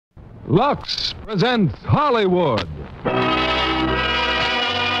Lux presents Hollywood.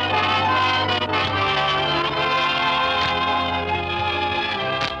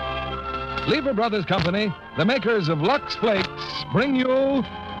 Lever Brothers Company, the makers of Lux Flakes, bring you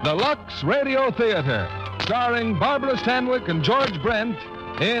the Lux Radio Theater, starring Barbara Stanwyck and George Brent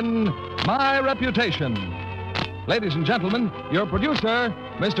in My Reputation. Ladies and gentlemen, your producer,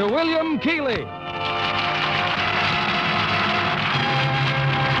 Mr. William Keighley.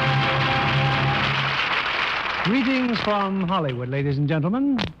 Greetings from Hollywood, ladies and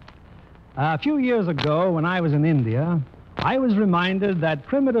gentlemen. A few years ago, when I was in India, I was reminded that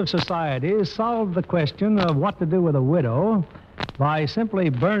primitive societies solved the question of what to do with a widow by simply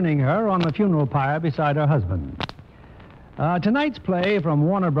burning her on the funeral pyre beside her husband. Tonight's play from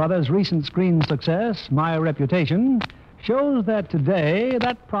Warner Brothers' recent screen success, My Reputation, shows that today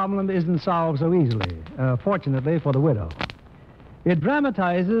that problem isn't solved so easily, fortunately for the widow. It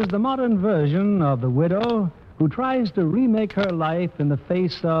dramatizes the modern version of the widow who tries to remake her life in the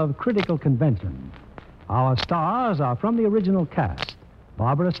face of critical convention. Our stars are from the original cast,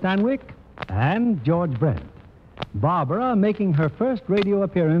 Barbara Stanwyck and George Brent. Barbara making her first radio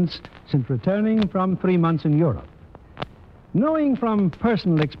appearance since returning from 3 months in Europe. Knowing from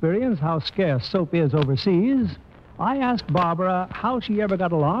personal experience how scarce soap is overseas, I asked Barbara how she ever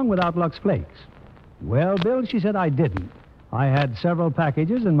got along without Lux Flakes. Well, Bill, she said I didn't. I had several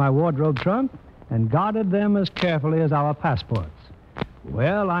packages in my wardrobe trunk and guarded them as carefully as our passports.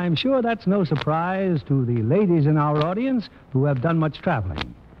 Well, I'm sure that's no surprise to the ladies in our audience who have done much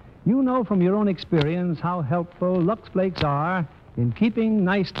traveling. You know from your own experience how helpful Lux Flakes are in keeping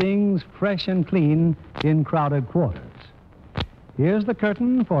nice things fresh and clean in crowded quarters. Here's the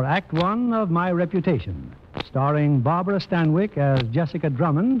curtain for Act One of My Reputation, starring Barbara Stanwyck as Jessica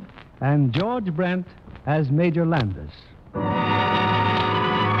Drummond and George Brent as Major Landis.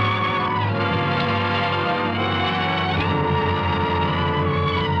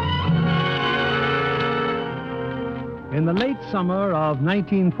 In the late summer of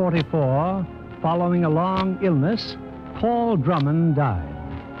 1944, following a long illness, Paul Drummond died.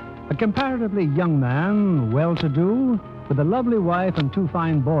 A comparatively young man, well-to-do, with a lovely wife and 2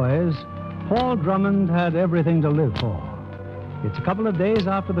 fine boys, Paul Drummond had everything to live for. It's a couple of days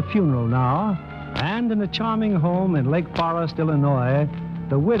after the funeral now, and in a charming home in Lake Forest, Illinois,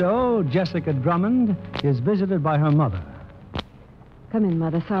 the widow, Jessica Drummond, is visited by her mother. Come in,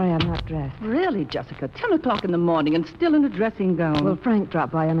 Mother. Sorry I'm not dressed. Really, Jessica? 10 o'clock in the morning and still in a dressing gown. Well, Frank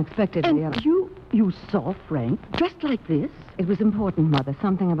dropped by unexpectedly. And you saw Frank dressed like this? It was important, Mother.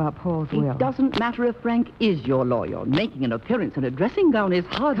 Something about Paul's will. It doesn't matter if Frank is your lawyer. Making an appearance in a dressing gown is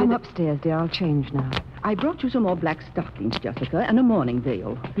hardly... Come upstairs, dear. I'll change now. I brought you some more black stockings, Jessica, and a morning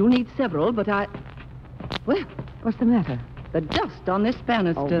veil. You'll need several, but Well, what's the matter? The dust on this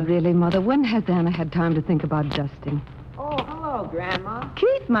banister. Oh, really, Mother? When has Anna had time to think about dusting? Oh, hello, Grandma.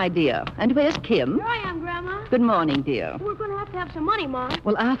 Keith, my dear. And where's Kim? Here I am, Grandma. Good morning, dear. We're going to have some money, Mom.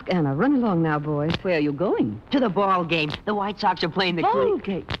 Well, ask Anna. Run along now, boys. Where are you going? To the ball game. The White Sox are playing the Ball Creek.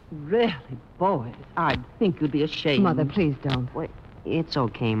 game. Really, boys, I think you'd be ashamed. Mother, please don't. Wait, it's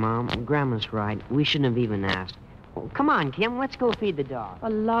okay, Mom. Grandma's right. We shouldn't have even asked. Oh, come on, Kim. Let's go feed the dog.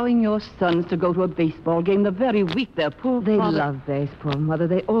 Allowing your sons to go to a baseball game the very week their poor They father... love baseball, Mother.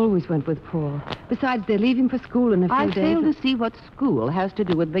 They always went with Paul. Besides, they're leaving for school in a few I days. fail to see what school has to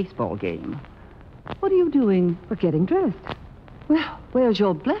do with baseball game. What are you doing? We're getting dressed. Well, where's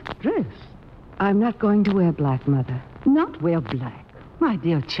your black dress? I'm not going to wear black, Mother. Not wear black. My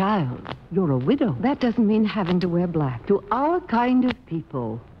dear child, you're a widow. That doesn't mean having to wear black. To our kind of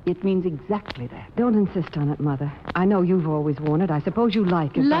people, it means exactly that. Don't insist on it, Mother. I know you've always worn it. I suppose you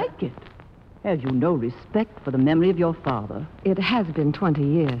like it. Like it? Have you no respect for the memory of your father? It has been 20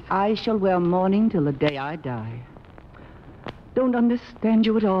 years. I shall wear mourning till the day I die. Don't understand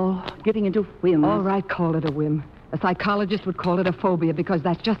you at all. Getting into whims. All right, call it a whim. A psychologist would call it a phobia because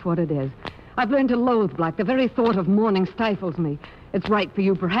that's just what it is. I've learned to loathe black. The very thought of mourning stifles me. It's right for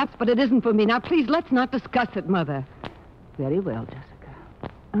you, perhaps, but it isn't for me. Now, please, let's not discuss it, Mother. Very well, Jessica.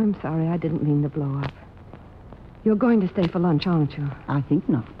 I'm sorry. I didn't mean to blow up. You're going to stay for lunch, aren't you? I think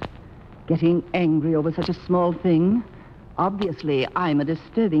not. Getting angry over such a small thing. Obviously, I'm a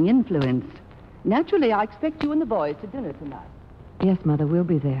disturbing influence. Naturally, I expect you and the boys to dinner tonight. Yes, Mother, we'll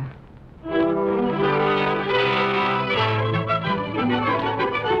be there.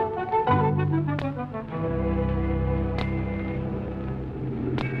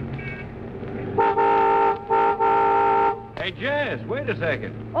 Hey, Jess, wait a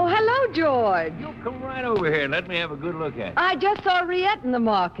second. Oh, hello, George. You come right over here and let me have a good look at it. I just saw Riette in the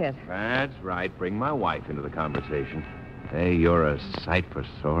market. That's right. Bring my wife into the conversation. Hey, you're a sight for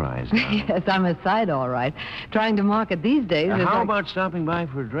sore eyes now. Yes, I'm a sight, all right. Trying to market these days is How like... about stopping by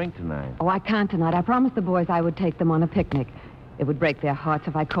for a drink tonight? Oh, I can't tonight. I promised the boys I would take them on a picnic. It would break their hearts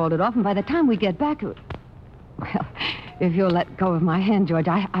if I called it off, and by the time we get back... Well, if you'll let go of my hand, George,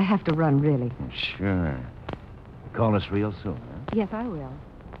 I have to run, really. Sure. Call us real soon, huh? Yes, I will.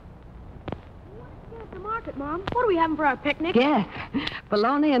 At the market, Mom. What are we having for our picnic? Yes,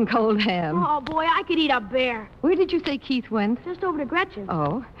 bologna and cold ham. Oh, boy, I could eat a bear. Where did you say Keith went? Just over to Gretchen.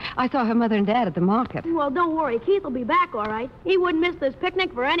 Oh, I saw her mother and dad at the market. Well, don't worry. Keith will be back, all right. He wouldn't miss this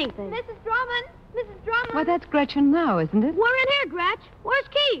picnic for anything. Mrs. Drummond! Mrs. Drummond! Why, that's Gretchen now, isn't it? We're in here, Gretch. Where's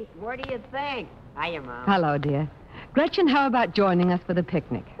Keith? Where do you think? Hiya, Mom. Hello, dear. Gretchen, how about joining us for the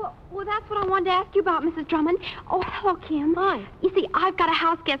picnic? Well, that's what I wanted to ask you about, Mrs. Drummond. Oh, hello, Kim. Hi. You see, I've got a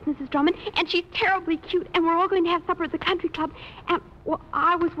house guest, Mrs. Drummond, and she's terribly cute, and we're all going to have supper at the country club. And, well,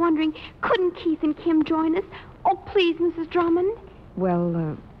 I was wondering, couldn't Keith and Kim join us? Oh, please, Mrs. Drummond.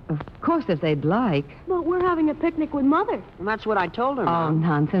 Well, of course, if they'd like. But we're having a picnic with Mother. Well, that's what I told her, Oh, Mom.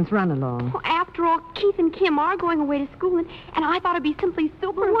 nonsense. Run along. Well, after all, Keith and Kim are going away to school, and I thought it'd be simply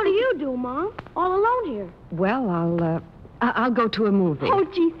super... Well, what do you do, Mom? All alone here. Well, I'll go to a movie. Oh,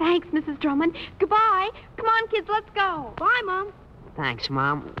 gee, thanks, Mrs. Drummond. Goodbye. Come on, kids, let's go. Bye, Mom. Thanks,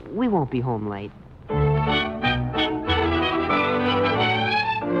 Mom. We won't be home late.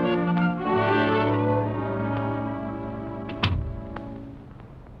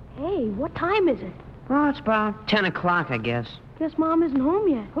 Hey, what time is it? Oh, it's about 10 o'clock, I guess. Guess Mom isn't home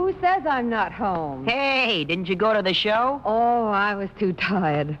yet. Who says I'm not home? Hey, didn't you go to the show? Oh, I was too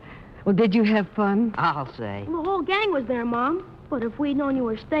tired. Well, did you have fun? I'll say. The whole gang was there, Mom. But if we'd known you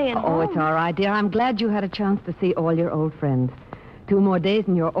were staying home... Oh, it's all right, dear. I'm glad you had a chance to see all your old friends. 2 more days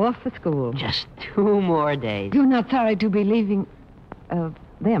and you're off for school. Just 2 more days. You're not sorry to be leaving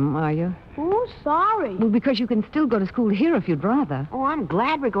them, are you? Oh, sorry. Well, because you can still go to school here if you'd rather. Oh, I'm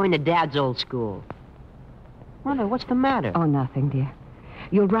glad we're going to Dad's old school. Mother, what's the matter? Oh, nothing, dear.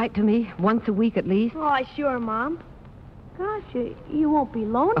 You'll write to me once a week at least? Oh, sure, Mom. Gosh, you won't be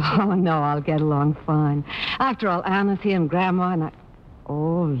lonesome. Oh, no, I'll get along fine. After all, Anna's here and Grandma and I...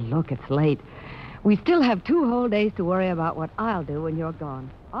 Oh, look, it's late. We still have 2 whole days to worry about what I'll do when you're gone.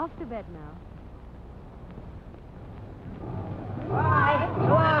 Off to bed now.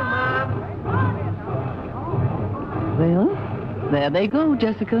 Well, there they go,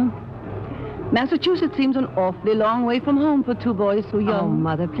 Jessica. Massachusetts seems an awfully long way from home for 2 boys so young. Oh,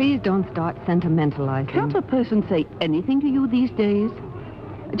 Mother, please don't start sentimentalizing. Can't a person say anything to you these days?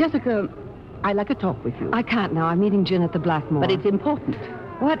 Jessica, I'd like to talk with you. I can't now. I'm meeting Jin at the Blackmore. But it's important.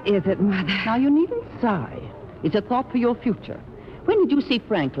 What is it, Mother? Now, you needn't sigh. It's a thought for your future. When did you see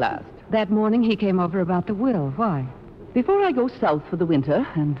Frank last? That morning he came over about the will. Why? Before I go south for the winter,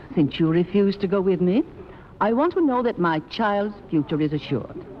 and since you refuse to go with me, I want to know that my child's future is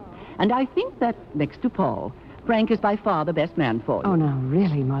assured. And I think that, next to Paul, Frank is by far the best man for you. Oh, no,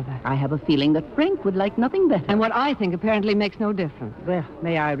 really, Mother. I have a feeling that Frank would like nothing better. And what I think apparently makes no difference. Well,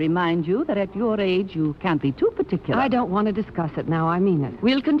 may I remind you that at your age, you can't be too particular. I don't want to discuss it now. I mean it.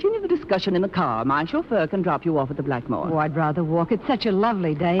 We'll continue the discussion in the car. My chauffeur can drop you off at the Blackmore. Oh, I'd rather walk. It's such a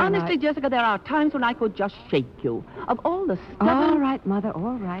lovely day. and Honestly, Jessica, there are times when I could just shake you. Of all the stubborn... All right, Mother,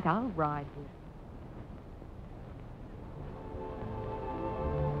 all right. I'll ride you.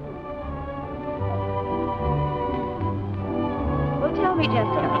 Well, tell me,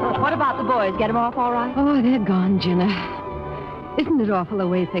 Jessica, what about the boys? Get them off all right? Oh, they're gone, Jenna. Isn't it awful the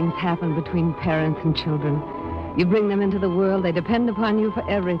way things happen between parents and children? You bring them into the world, they depend upon you for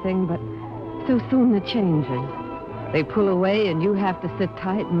everything, but so soon it changes. They pull away and you have to sit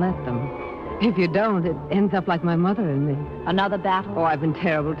tight and let them. If you don't, it ends up like my mother and me. Another battle? Oh, I've been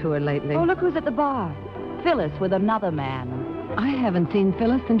terrible to her lately. Oh, look who's at the bar. Phyllis with another man. I haven't seen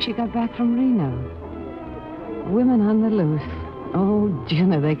Phyllis since she got back from Reno. Women on the loose. Oh,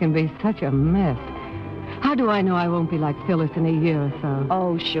 Jenna, they can be such a mess. How do I know I won't be like Phyllis in a year or so?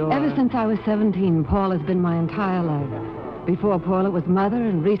 Oh, sure. Ever since I was 17, Paul has been my entire life. Before Paul, it was Mother,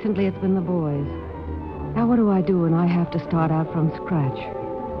 and recently it's been the boys. Now, what do I do when I have to start out from scratch?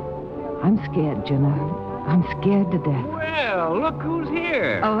 I'm scared, Jenna. I'm scared to death. Well, look who's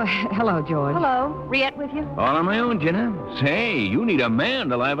here. Oh, hello, George. Hello. Riette with you? All on my own, Jenna. Say, you need a man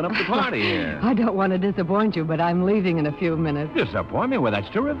to liven up the party here. I don't want to disappoint you, but I'm leaving in a few minutes. Disappoint me? Well, that's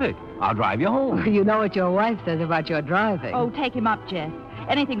terrific. I'll drive you home. You know what your wife says about your driving. Oh, take him up, Jess.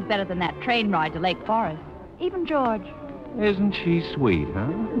 Anything's better than that train ride to Lake Forest. Even George. Isn't she sweet,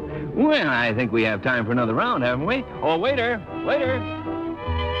 huh? Well, I think we have time for another round, haven't we? Oh, waiter, waiter.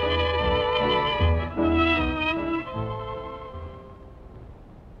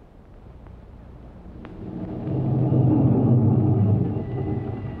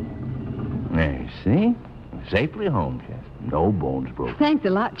 see? Safely home, Jess. No bones broken. Thanks a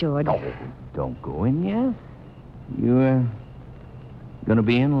lot, George. Oh, don't go in yet. You, gonna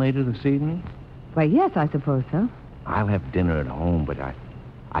be in later this evening? Why, yes, I suppose so. I'll have dinner at home, but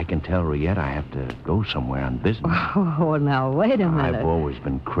I can tell Riette I have to go somewhere on business. Oh, now, wait a minute. I've always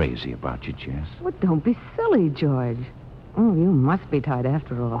been crazy about you, Jess. Well, don't be silly, George. Oh, you must be tight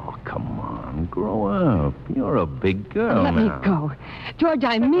after all. Oh, come on. Grow up. You're a big girl Let now. me go. George,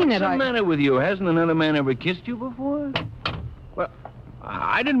 I mean it. What's the matter with you? Hasn't another man ever kissed you before? Well,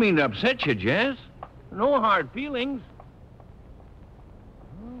 I didn't mean to upset you, Jess. No hard feelings.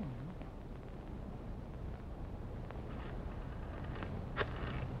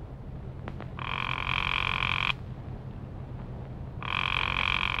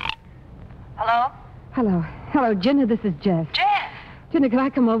 Hello? Hello. Hello, Jenna, this is Jess. Jess? Jenna, can I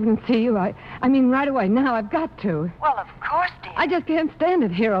come over and see you? I mean, right away. Now, I've got to. Well, of course, dear. I just can't stand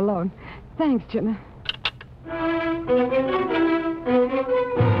it here alone. Thanks, Jenna.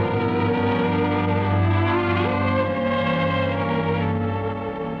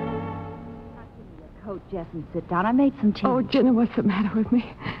 Coat, Jess, and sit down. I made some tea. Oh, Jenna, what's the matter with me?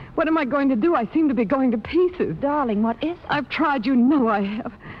 What am I going to do? I seem to be going to pieces. Darling, what is it? I've tried. You know I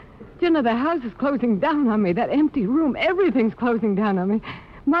have. Jenna, the house is closing down on me. That empty room, everything's closing down on me.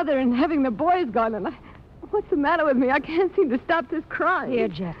 Mother and having the boys gone, and what's the matter with me? I can't seem to stop this crying. Here,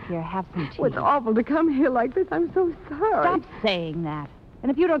 Jess, here, have some tea. Oh, it's awful to come here like this. I'm so sorry. Stop saying that.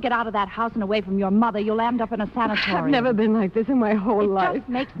 And if you don't get out of that house and away from your mother, you'll end up in a sanatorium. I've never been like this in my whole life. It just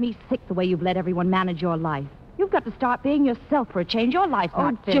makes me sick the way you've let everyone manage your life. You've got to start being yourself for a change. Your life's Oh,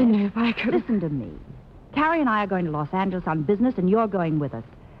 not finished. Jenna, if I could... Listen to me. Carrie and I are going to Los Angeles on business, and you're going with us.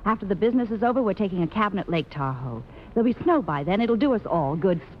 After the business is over, we're taking a cabin at Lake Tahoe. There'll be snow by then. It'll do us all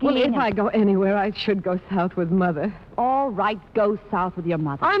good skiing. Well, if I go anywhere, I should go south with Mother. All right, go south with your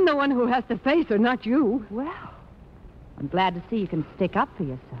mother. I'm the one who has to face her, not you. Well, I'm glad to see you can stick up for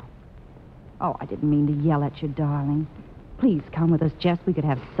yourself. Oh, I didn't mean to yell at you, darling. Please come with us, Jess. We could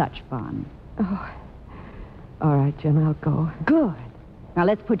have such fun. Oh, all right, Jen, I'll go. Good. Now,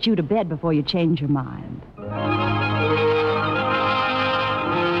 let's put you to bed before you change your mind.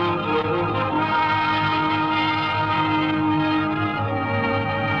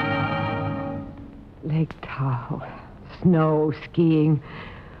 Lake Tahoe. Snow, skiing.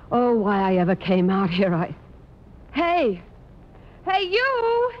 Oh, why I ever came out here, Hey! Hey,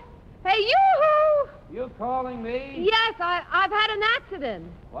 you! Hey, you! You calling me? Yes, I've had an accident.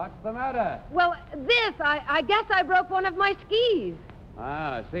 What's the matter? Well, I guess I broke one of my skis.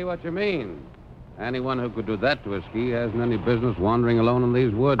 Ah, I see what you mean. Anyone who could do that to a ski hasn't any business wandering alone in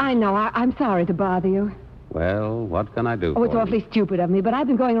these woods. I know. I'm sorry to bother you. Well, what can I do Oh, it's for you? awfully stupid of me, but I've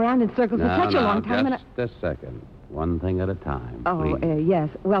been going around in circles for such a long time. Just a second. One thing at a time, Oh, please. yes.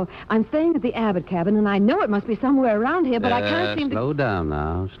 Well, I'm staying at the Abbott cabin, and I know it must be somewhere around here, but I can't seem to... Slow down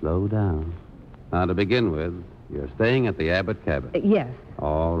now. Slow down. Now, to begin with, you're staying at the Abbott cabin. Yes.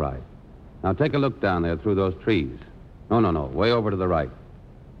 All right. Now, take a look down there through those trees. No. Way over to the right.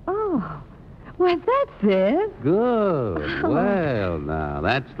 Oh. Well, that's it. Good. Well, now,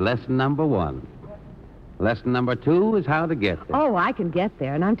 that's lesson number 1. Lesson number 2 is how to get there. Oh, I can get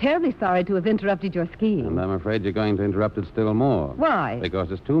there, and I'm terribly sorry to have interrupted your skiing. And I'm afraid you're going to interrupt it still more. Why? Because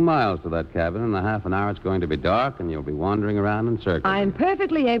it's 2 miles to that cabin, and in a half an hour it's going to be dark, and you'll be wandering around in circles. I'm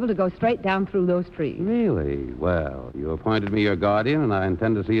perfectly able to go straight down through those trees. Really? Well, you appointed me your guardian, and I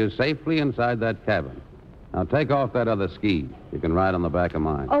intend to see you safely inside that cabin. Now, take off that other ski. You can ride on the back of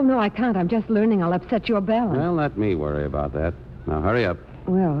mine. Oh, no, I can't. I'm just learning. I'll upset your balance. Well, let me worry about that. Now, hurry up.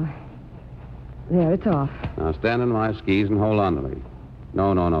 Well, there, it's off. Now, stand on my skis and hold on to me.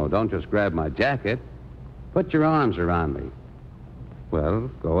 No. Don't just grab my jacket. Put your arms around me.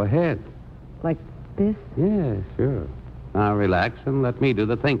 Well, go ahead. Like this? Yeah, sure. Now, relax and let me do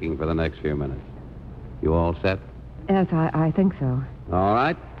the thinking for the next few minutes. You all set? Yes, I think so. All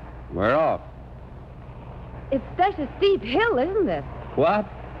right. We're off. It's such a steep hill, isn't it? What?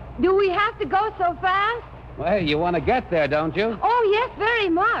 Do we have to go so fast? Well, you want to get there, don't you? Oh, yes, very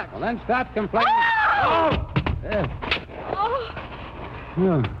much. Well, then stop complaining. Oh! There. Oh!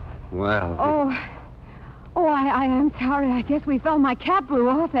 Yeah. Well. Oh, I am sorry. I guess we fell. My cap blew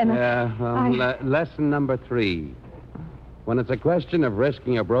off, and... Yeah, well, lesson number 3. When it's a question of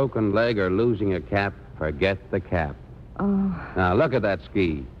risking a broken leg or losing a cap, forget the cap. Oh. Now, look at that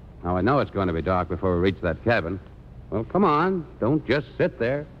ski. Now, I know it's going to be dark before we reach that cabin. Well, come on. Don't just sit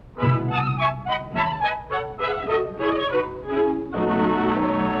there.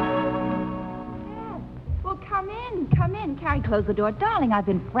 Well, come in. Carrie, close the door. Darling, I've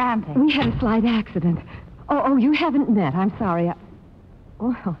been frantic. We had a slight accident. Oh, you haven't met. I'm sorry.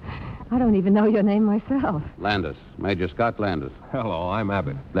 Well, I don't even know your name myself. Landis. Major Scott Landis. Hello, I'm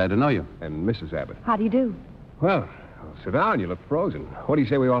Abbott. Glad to know you. And Mrs. Abbott. How do you do? Well, sit down. You look frozen. What do you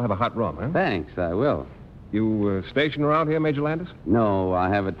say we all have a hot rum, huh? Thanks, I will. You stationed around here, Major Landis? No, I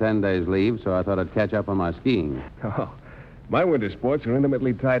have a 10 days leave, so I thought I'd catch up on my skiing. Oh, my winter sports are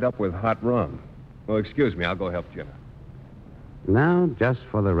intimately tied up with hot rum. Oh, excuse me. I'll go help Jenna. Now, just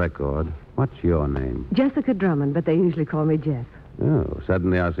for the record, what's your name? Jessica Drummond, but they usually call me Jess. Oh,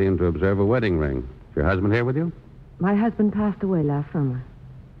 suddenly I seem to observe a wedding ring. Is your husband here with you? My husband passed away last summer.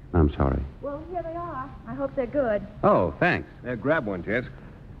 I'm sorry. Well, here they are. I hope they're good. Oh, thanks. Grab one, Jess.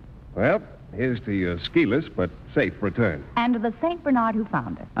 Well, here's to your ski-less but safe return. And to the St. Bernard who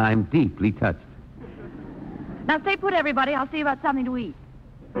found her. I'm deeply touched. Now, stay put, everybody. I'll see you about something to eat.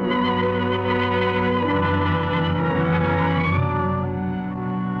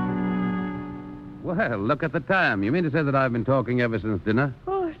 Well, look at the time. You mean to say that I've been talking ever since dinner?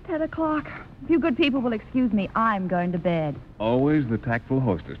 Oh, it's 10 o'clock. If you good people will excuse me, I'm going to bed. Always the tactful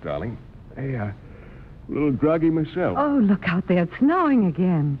hostess, darling. Hey, a little groggy myself. Oh, look out there. It's snowing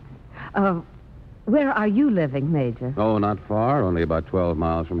again. Where are you living, Major? Oh, not far. Only about 12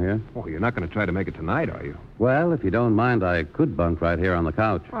 miles from here. Oh, you're not going to try to make it tonight, are you? Well, if you don't mind, I could bunk right here on the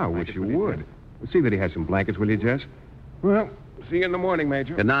couch. I wish you would. See that he has some blankets, will you, Jess? Well, see you in the morning,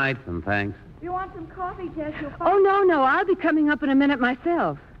 Major. Good night, and thanks. If you want some coffee, Jess, you'll Oh, no. I'll be coming up in a minute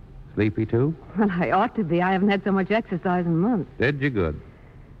myself. Sleepy, too? Well, I ought to be. I haven't had so much exercise in months. Did you good?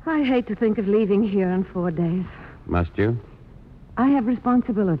 I hate to think of leaving here in 4 days. Must you? I have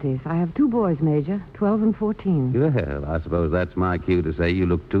responsibilities. I have 2 boys, Major, 12 and 14. Well, I suppose that's my cue to say you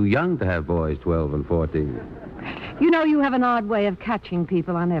look too young to have boys 12 and 14. You know, you have an odd way of catching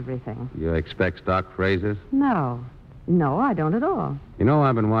people on everything. You expect stock phrases? No. No, I don't at all. You know,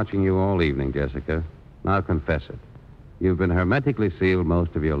 I've been watching you all evening, Jessica. Now confess it. You've been hermetically sealed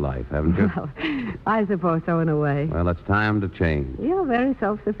most of your life, haven't you? Well, I suppose so in a way. Well, it's time to change. You're very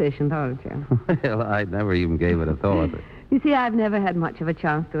self-sufficient, aren't you? Well, I never even gave it a thought. You see, I've never had much of a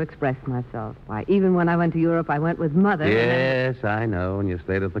chance to express myself. Why, even when I went to Europe, I went with Mother. Yes, I know. And you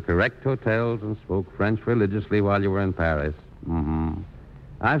stayed at the correct hotels and spoke French religiously while you were in Paris. Mm-hmm.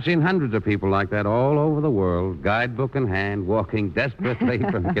 I've seen hundreds of people like that all over the world, guidebook in hand, walking desperately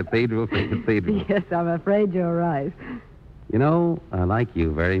from cathedral to cathedral. Yes, I'm afraid you're right. You know, I like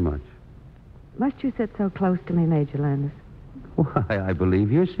you very much. Must you sit so close to me, Major Landis? Why, I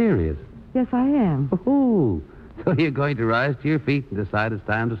believe you're serious. Yes, I am. Oh, so you're going to rise to your feet and decide it's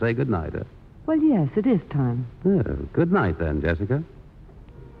time to say goodnight, huh? Well, yes, it is time. Good night, then, Jessica.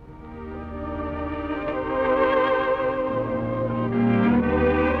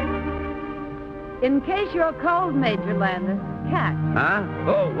 In case you're cold, Major Landis, catch. Huh?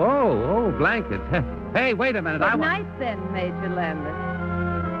 Oh, blankets. Hey, wait a minute. Good night, then, Major Landis.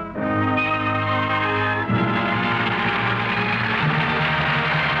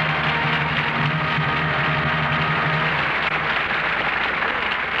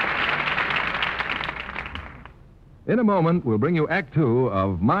 In a moment, we'll bring you Act Two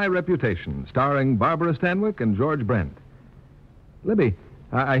of My Reputation, starring Barbara Stanwyck and George Brent. Libby,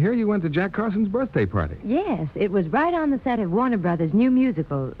 I hear you went to Jack Carson's birthday party. Yes, it was right on the set of Warner Brothers' new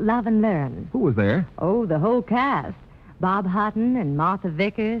musical, Love and Learn. Who was there? Oh, the whole cast. Bob Hutton and Martha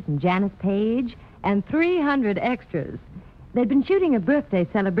Vickers and Janice Page and 300 extras. They'd been shooting a birthday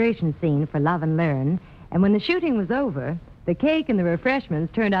celebration scene for Love and Learn, and when the shooting was over, the cake and the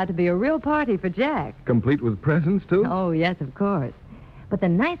refreshments turned out to be a real party for Jack. Complete with presents, too? Oh, yes, of course. But the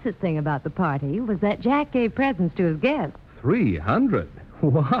nicest thing about the party was that Jack gave presents to his guests. 300?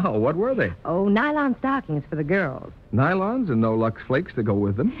 Wow, what were they? Oh, nylon stockings for the girls. Nylons and no Lux Flakes to go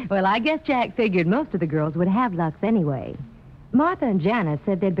with them? Well, I guess Jack figured most of the girls would have Lux anyway. Martha and Janice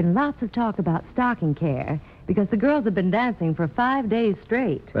said there'd been lots of talk about stocking care because the girls had been dancing for 5 days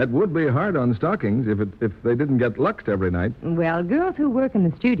straight. That would be hard on stockings if they didn't get luxed every night. Well, girls who work in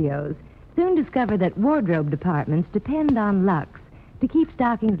the studios soon discover that wardrobe departments depend on Lux to keep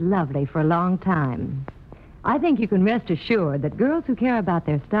stockings lovely for a long time. I think you can rest assured that girls who care about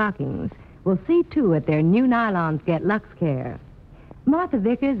their stockings will see to it their new nylons get Lux care. Martha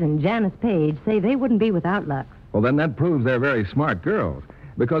Vickers and Janice Page say they wouldn't be without Lux. Well, then that proves they're very smart girls,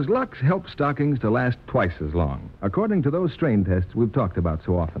 because Lux helps stockings to last twice as long, according to those strain tests we've talked about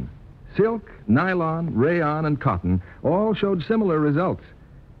so often. Silk, nylon, rayon, and cotton all showed similar results.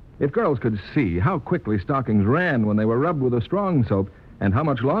 If girls could see how quickly stockings ran when they were rubbed with a strong soap and how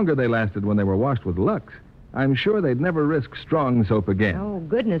much longer they lasted when they were washed with Lux, I'm sure they'd never risk strong soap again. Oh,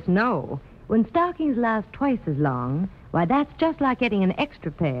 goodness, no. When stockings last twice as long, why, that's just like getting an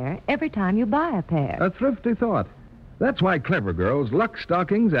extra pair every time you buy a pair. A thrifty thought. That's why clever girls luck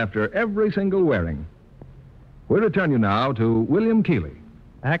stockings after every single wearing. We return you now to William Keighley.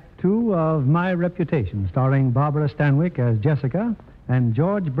 Act 2 of My Reputation, starring Barbara Stanwyck as Jessica and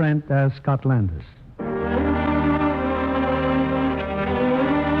George Brent as Scott Landis.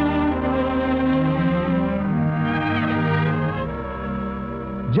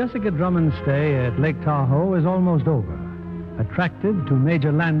 Jessica Drummond's stay at Lake Tahoe is almost over. Attracted to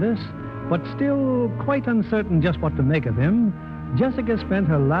Major Landis, but still quite uncertain just what to make of him, Jessica spent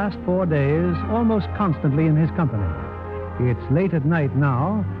her last 4 days almost constantly in his company. It's late at night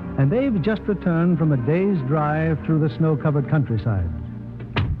now, and they've just returned from a day's drive through the snow-covered countryside.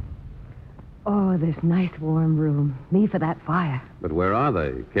 Oh, this nice warm room. Me for that fire. But where are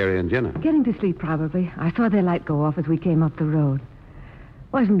they, Carrie and Jenna? Getting to sleep, probably. I saw their light go off as we came up the road.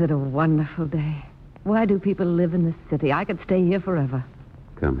 Wasn't it a wonderful day? Why do people live in the city? I could stay here forever.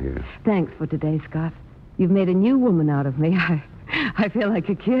 Come here. Thanks for today, Scott. You've made a new woman out of me. I feel like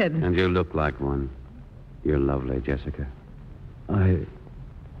a kid. And you look like one. You're lovely, Jessica.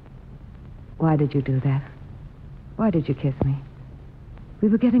 Why did you do that? Why did you kiss me? We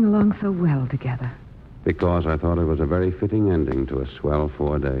were getting along so well together. Because I thought it was a very fitting ending to a swell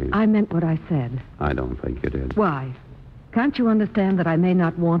 4 days. I meant what I said. I don't think you did. Why? Can't you understand that I may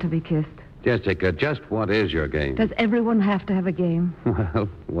not want to be kissed? Jessica, just what is your game? Does everyone have to have a game? Well,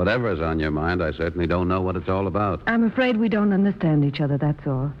 whatever's on your mind, I certainly don't know what it's all about. I'm afraid we don't understand each other, that's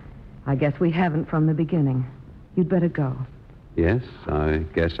all. I guess we haven't from the beginning. You'd better go. Yes, I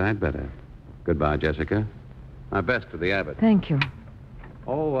guess I'd better. Goodbye, Jessica. My best to the Abbott. Thank you.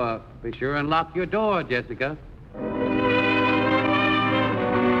 Oh, be sure and lock your door, Jessica.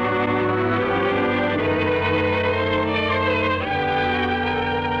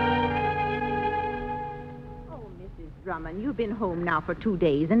 Drummond, you've been home now for 2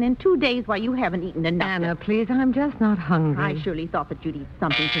 days, and in 2 days, why, you haven't eaten enough. Anna, please, I'm just not hungry. I surely thought that you'd eat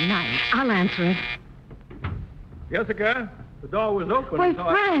something tonight. I'll answer it. Jessica, the door was open. Why, so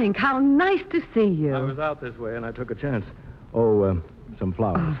Frank, how nice to see you. I was out this way, and I took a chance. Oh, some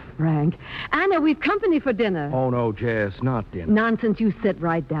flowers. Oh, Frank. Anna, we've company for dinner. Oh, no, Jess, not dinner. Nonsense, you sit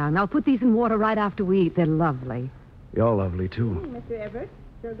right down. I'll put these in water right after we eat. They're lovely. You're lovely, too. Mr. Everett,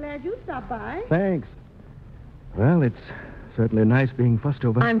 so glad you stopped by. Thanks. Well, it's certainly nice being fussed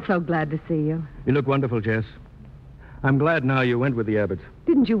over. I'm so glad to see you. You look wonderful, Jess. I'm glad now you went with the Abbotts.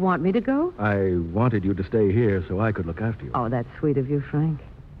 Didn't you want me to go? I wanted you to stay here so I could look after you. Oh, that's sweet of you, Frank.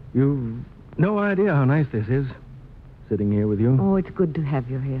 You've no idea how nice this is, sitting here with you. Oh, it's good to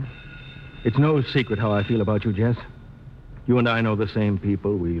have you here. It's no secret how I feel about you, Jess. You and I know the same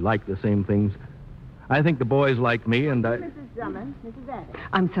people. We like the same things. I think the boys like me, and I... Mrs. Drummond, Mrs. Abbott.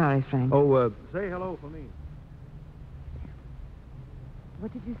 I'm sorry, Frank. Oh, say hello for me.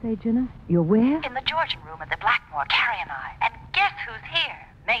 What did you say, Jenna? You're where? In the Georgian room at the Blackmore, Carrie and I. And guess who's here?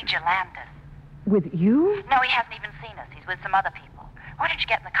 Major Landis. With you? No, he hasn't even seen us. He's with some other people. Why don't you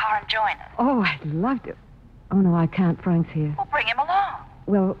get in the car and join us? Oh, I'd love to. Oh, no, I can't. Frank's here. Well, bring him along.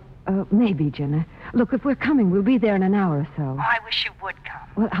 Well, maybe, Jenna. Look, if we're coming, we'll be there in an hour or so. Oh, I wish you would come.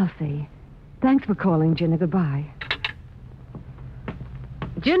 Well, I'll see. Thanks for calling, Jenna. Goodbye.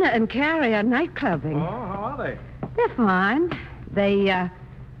 Jenna and Carrie are night clubbing. Oh, how are they? They're fine. They,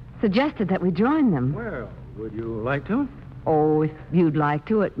 suggested that we join them. Well, would you like to? Oh, if you'd like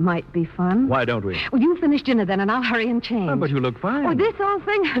to, it might be fun. Why don't we? Well, you finish dinner then, and I'll hurry and change. Oh, but you look fine. Oh, this old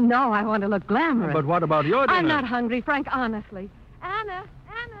thing? No, I want to look glamorous. But what about your dinner? I'm not hungry, Frank, honestly. Anna.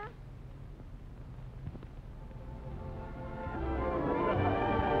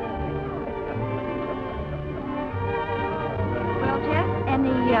 Well, Jess, any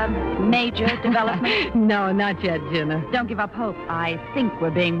major development? No, not yet, Jenna. Don't give up hope. I think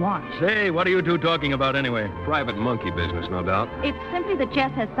we're being watched. Say, what are you two talking about anyway? Private monkey business, no doubt. It's simply that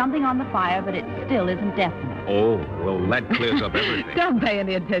Jess has something on the fire, but it still isn't definite. Oh, well, that clears up everything. Don't pay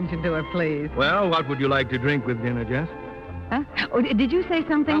any attention to her, please. Well, what would you like to drink with dinner, Jess? Huh? Oh, did you say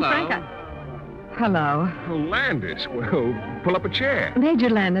something, Hello. Frank? Hello. Oh, Landis, well, pull up a chair. Major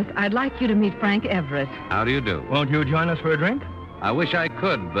Landis, I'd like you to meet Frank Everett. How do you do? Won't you join us for a drink? I wish I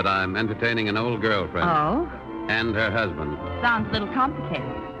could, but I'm entertaining an old girlfriend. Oh? And her husband. Sounds a little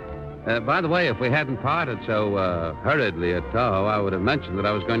complicated. By the way, if we hadn't parted so hurriedly at Tahoe, I would have mentioned that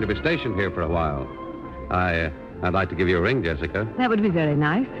I was going to be stationed here for a while. I'd like to give you a ring, Jessica. That would be very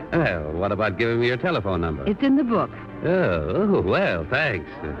nice. Well, what about giving me your telephone number? It's in the book. Oh, well,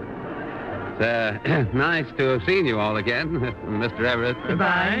 thanks. It's nice to have seen you all again, Mr. Everett.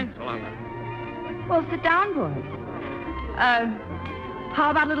 Goodbye. So long. Well, sit down, boys. How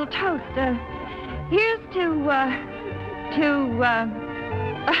about a little toast? Here's to...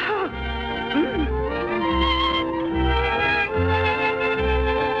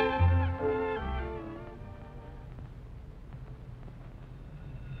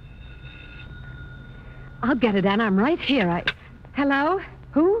 I'll get it, Anna. I'm right here. Hello?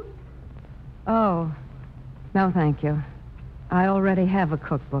 Who? Oh. No, thank you. I already have a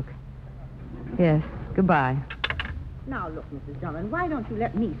cookbook. Yes. Goodbye. Now, look, Mrs. Drummond, why don't you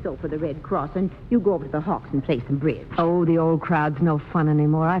let me sew for the Red Cross and you go over to the Hawks and play some bridge? Oh, the old crowd's no fun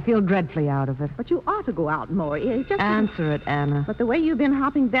anymore. I feel dreadfully out of it. But you ought to go out more. It just Answer it, Anna. But the way you've been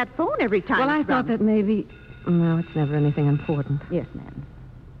hopping that phone every time... Well, I thought that maybe... No, it's never anything important. Yes, ma'am.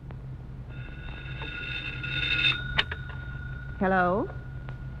 Hello?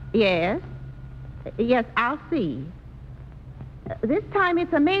 Yes? Yes, I'll see. This time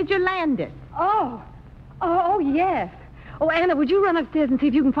it's a Major Landis. Oh, yes. Oh, Anna, would you run upstairs and see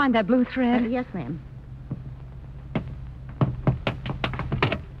if you can find that blue thread? Yes, ma'am.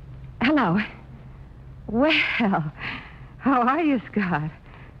 Hello. Well, how are you, Scott?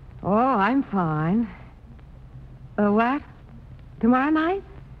 Oh, I'm fine. What? Tomorrow night?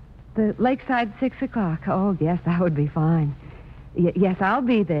 The Lakeside 6 o'clock. Oh, yes, that would be fine. Yes, I'll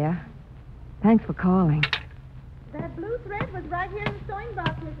be there. Thanks for calling. That blue thread was right here in the sewing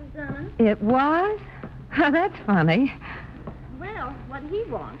box, Mrs. Drummond. It was? That's funny. Well, what did he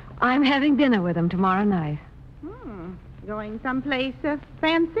want? I'm having dinner with him tomorrow night. Going someplace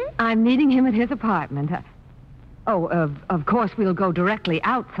fancy? I'm meeting him at his apartment. Of course we'll go directly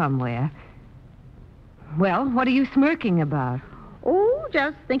out somewhere. Well, what are you smirking about? Oh,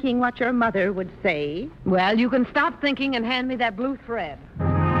 just thinking what your mother would say. Well, you can stop thinking and hand me that blue thread.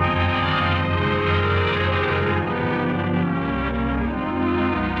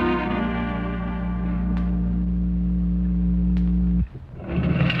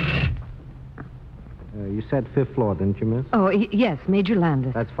 You said 5th floor, didn't you, miss? Oh, yes, Major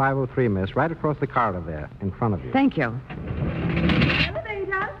Landis. That's 503, miss. Right across the corridor there, in front of you. Thank you.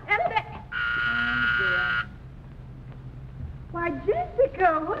 Elevator! Why,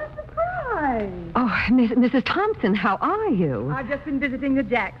 Jessica, what a surprise. Oh, Mrs. Thompson, how are you? I've just been visiting the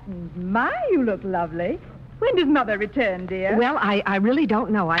Jacksons. My, you look lovely. When does Mother return, dear? Well, I really don't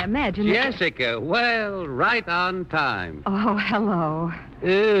know. I imagine... Jessica, well, right on time. Oh, hello.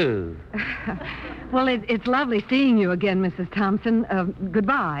 Ooh. Well, it's lovely seeing you again, Mrs. Thompson.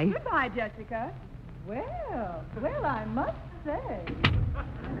 Goodbye. Goodbye, Jessica. Well, I must say.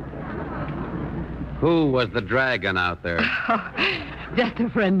 Who was the dragon out there? Just a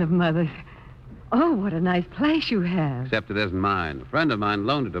friend of Mother's. Oh, what a nice place you have. Except it isn't mine. A friend of mine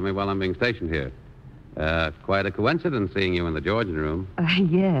loaned it to me while I'm being stationed here. Quite a coincidence seeing you in the Georgian room.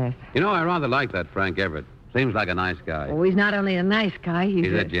 Yes. You know, I rather like that Frank Everett. Seems like a nice guy. Oh, he's not only a nice guy,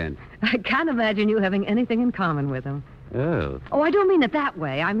 He's a gent. I can't imagine you having anything in common with him. Oh. Oh, I don't mean it that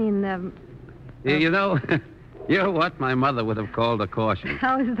way. I mean, You know, you're what my mother would have called a caution.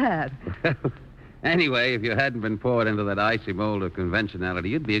 How is that? Anyway, if you hadn't been poured into that icy mold of conventionality,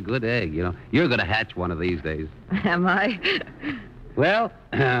 you'd be a good egg, you know. You're going to hatch one of these days. Am I? Well,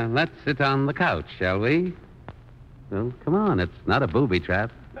 let's sit on the couch, shall we? Well, come on. It's not a booby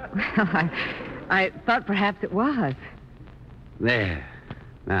trap. Well, I thought perhaps it was. There.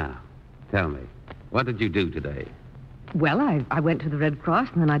 Now, tell me, what did you do today? Well, I went to the Red Cross,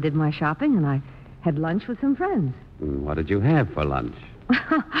 and then I did my shopping, and I had lunch with some friends. What did you have for lunch?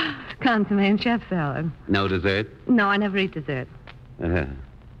 Consomme and chef salad. No dessert? No, I never eat dessert.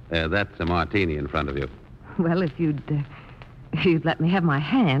 That's a martini in front of you. Well, if you'd let me have my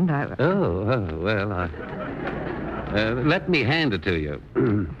hand, I... Well, let me hand it to you.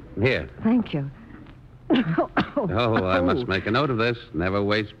 Here. Thank you. I must make a note of this. Never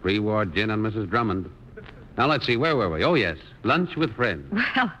waste pre-war gin on Mrs. Drummond. Now, let's see, where were we? Oh, yes, lunch with friends.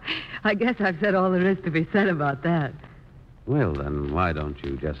 Well, I guess I've said all there is to be said about that. Well, then, why don't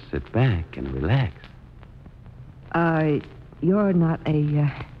you just sit back and relax? You're not a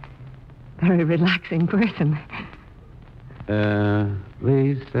very relaxing person.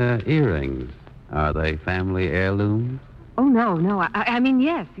 These earrings, are they family heirlooms? Oh, no. I mean,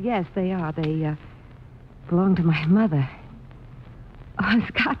 yes, they are. They belong to my mother. Oh,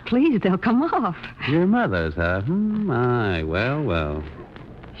 Scott, please, they'll come off. Your mother's, huh? My, well.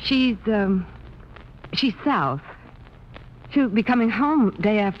 She's south. She'll be coming home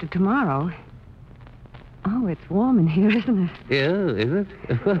day after tomorrow. Oh, it's warm in here, isn't it? Yeah, is it?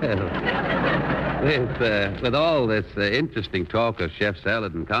 Well, with all this interesting talk of chef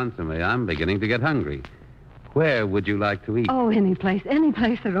salad and consomme, I'm beginning to get hungry. Where would you like to eat? Oh, any place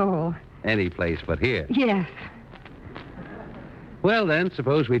at all. Any place but here. Yes. Well, then,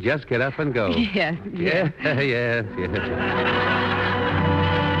 suppose we just get up and go. Yes. Yes.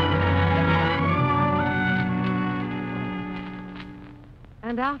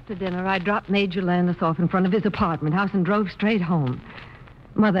 And after dinner, I dropped Major Landis off in front of his apartment house and drove straight home.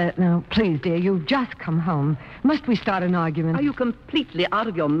 Mother, now, please, dear, you've just come home. Must we start an argument? Are you completely out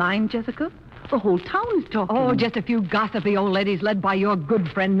of your mind, Jessica? The whole town is talking. Oh, just a few gossipy old ladies led by your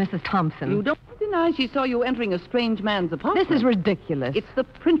good friend, Mrs. Thompson. You don't deny she saw you entering a strange man's apartment. This is ridiculous. It's the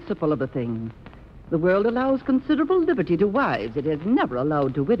principle of the thing. The world allows considerable liberty to wives. It has never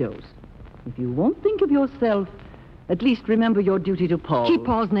allowed to widows. If you won't think of yourself, at least remember your duty to Paul. Keep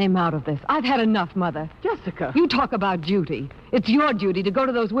Paul's name out of this. I've had enough, Mother. Jessica. You talk about duty. It's your duty to go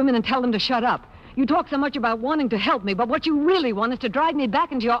to those women and tell them to shut up. You talk so much about wanting to help me, but what you really want is to drag me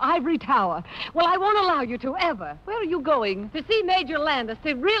back into your ivory tower. Well, I won't allow you to, ever. Where are you going? To see Major Landis,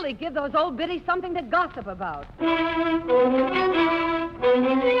 to really give those old biddies something to gossip about.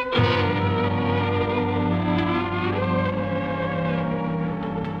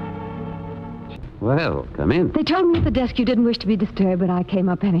 Well, come in. They told me at the desk you didn't wish to be disturbed, but I came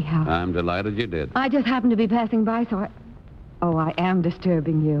up anyhow. I'm delighted you did. I just happened to be passing by, so I... Oh, I am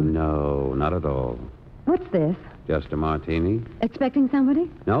disturbing you. No, not at all. What's this? Just a martini? Expecting somebody?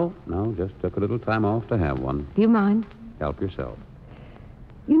 No, just took a little time off to have one. Do you mind? Help yourself.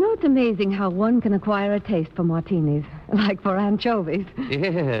 You know, it's amazing how one can acquire a taste for martinis, like for anchovies.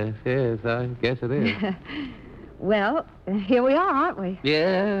 Yes, I guess it is. Well, here we are, aren't we?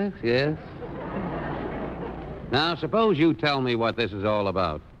 Yes. Now, suppose you tell me what this is all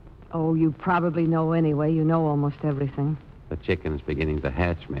about. Oh, you probably know anyway. You know almost everything. The chicken's beginning to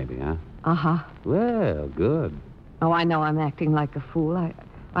hatch, maybe, huh? Uh-huh. Well, good. Oh, I know I'm acting like a fool.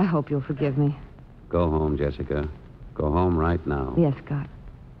 I hope you'll forgive me. Go home, Jessica. Go home right now. Yes, Scott.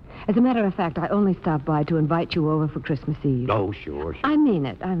 As a matter of fact, I only stopped by to invite you over for Christmas Eve. Oh, sure. I mean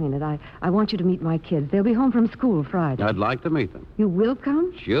it. I want you to meet my kids. They'll be home from school Friday. I'd like to meet them. You will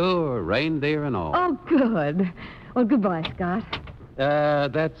come? Sure, reindeer and all. Oh, good. Well, goodbye, Scott.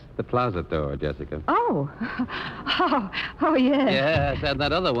 That's the closet door, Jessica. Oh, yes. Yes, and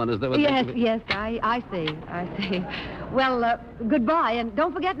that other one is the one. Yes, I see. Well, goodbye, and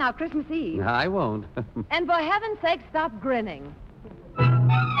don't forget now, Christmas Eve. I won't. And for heaven's sake, stop grinning.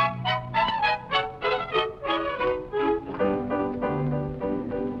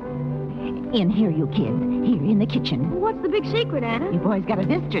 In here, you kids. Here, in the kitchen. What's the big secret, Anna? You boys got a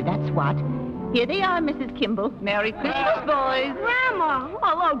visitor, that's what. Here they are, Mrs. Kimball. Merry Christmas, boys. Grandma!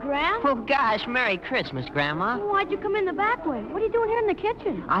 Hello, Gran. Oh, gosh, Merry Christmas, Grandma. Why'd you come in the back way? What are you doing here in the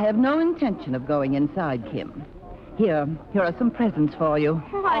kitchen? I have no intention of going inside, Kim. Here are some presents for you.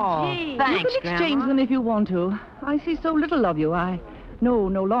 Oh, gee. Thanks, You can exchange Grandma. them if you want to. I see so little of you. I know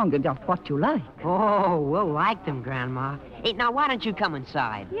no longer just what you like. Oh, we'll like them, Grandma. Hey, now, why don't you come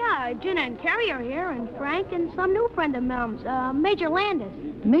inside? Yeah, Jenna and Carrie are here, and Frank and some new friend of Melm's, Major Landis.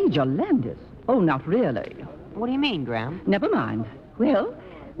 Major Landis? Oh, not really. What do you mean, Gram? Never mind.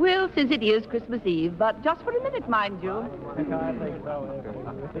 Well, since it is Christmas Eve, but just for a minute, mind you.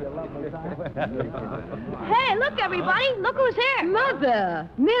 Hey, look, everybody. Look who's here. Mother,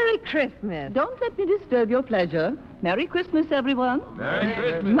 Merry Christmas. Don't let me disturb your pleasure. Merry Christmas, everyone. Merry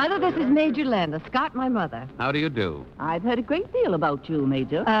Christmas. Mother, this is Major Landis, Scott, my mother. How do you do? I've heard a great deal about you,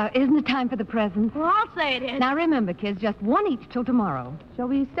 Major. Isn't it time for the presents? Well, I'll say it is. Now, remember, kids, just one each till tomorrow. Shall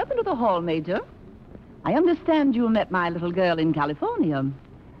we step into the hall, Major? I understand you met my little girl in California.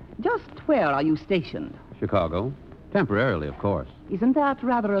 Just where are you stationed? Chicago. Temporarily, of course. Isn't that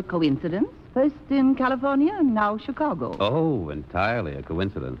rather a coincidence? First in California and now Chicago. Oh, entirely a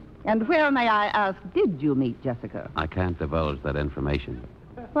coincidence. And where, may I ask, did you meet Jessica? I can't divulge that information.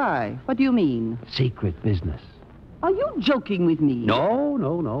 Why? What do you mean? Secret business. Are you joking with me?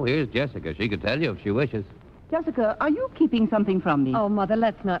 No. Here's Jessica. She could tell you if she wishes. Jessica, are you keeping something from me? Oh, Mother,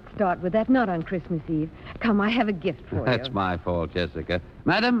 let's not start with that. Not on Christmas Eve. Come, I have a gift for That's you. my fault, Jessica.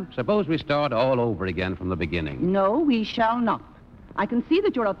 Madam, suppose we start all over again from the beginning. No, we shall not. I can see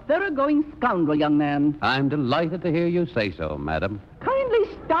that you're a thoroughgoing scoundrel, young man. I'm delighted to hear you say so, madam. Kindly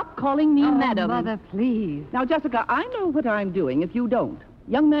stop calling me madam. Mother, please. Now, Jessica, I know what I'm doing if you don't.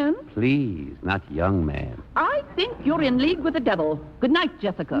 Young man, Please, not young man. I think you're in league with the devil. Good night,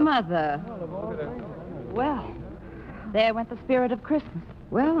 Jessica. Mother. Well, there went the spirit of Christmas.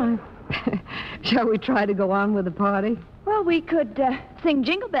 Well, shall we try to go on with the party? Well, we could sing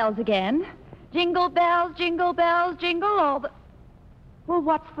Jingle Bells again. Jingle bells, jingle all the... Well,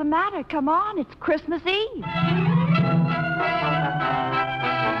 what's the matter? Come on, it's Christmas Eve.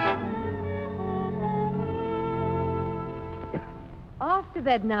 Off to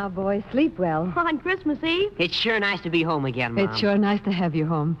bed now, boys. Sleep well. On Christmas Eve? It's sure nice to be home again, Mom. It's sure nice to have you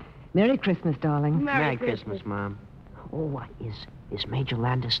home. Merry Christmas, darling. Merry Christmas, Mom. Oh, is Major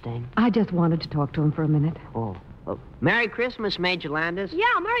Landis staying? I just wanted to talk to him for a minute. Oh, Merry Christmas, Major Landis. Yeah,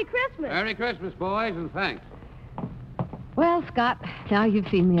 Merry Christmas. Merry Christmas, boys, and thanks. Well, Scott, now you've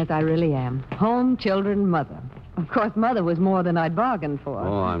seen me as I really am. Home, children, mother. Of course, Mother was more than I'd bargained for.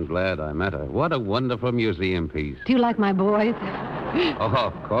 Oh, I'm glad I met her. What a wonderful museum piece. Do you like my boys? Oh,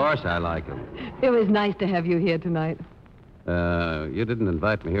 of course I like them. It was nice to have you here tonight. You didn't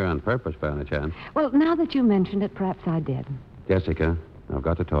invite me here on purpose, by any chance. Well, now that you mentioned it, perhaps I did. Jessica, I've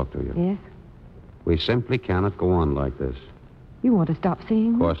got to talk to you. Yes? We simply cannot go on like this. You want to stop seeing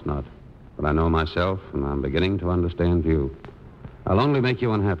Of me? course not. But I know myself, and I'm beginning to understand you. I'll only make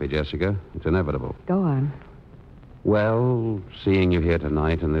you unhappy, Jessica. It's inevitable. Go on. Well, seeing you here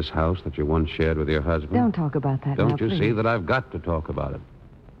tonight in this house that you once shared with your husband... Don't talk about that now, Don't you please. see that I've got to talk about it?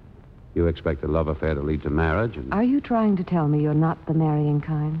 You expect a love affair to lead to marriage, and... Are you trying to tell me you're not the marrying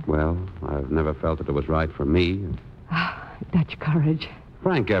kind? Well, I've never felt that it was right for me. Dutch courage.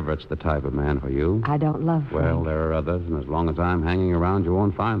 Frank Everett's the type of man for you. I don't love Frank. Well, there are others, and as long as I'm hanging around, you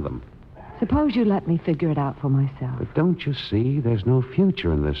won't find them. Suppose you let me figure it out for myself. But don't you see? There's no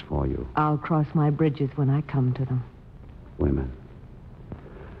future in this for you. I'll cross my bridges when I come to them. Women.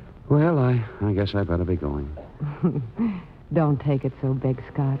 Well, I guess I better be going. Don't take it so big,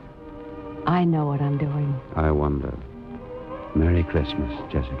 Scott. I know what I'm doing. I wonder. Merry Christmas,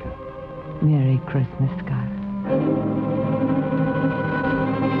 Jessica. Merry Christmas, Scott.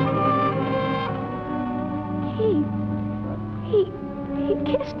 He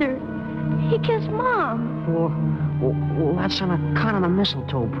kissed her. He kissed Mom. Well, that's on account of the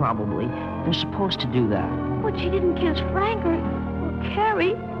mistletoe, probably. They're supposed to do that. But she didn't kiss Frank or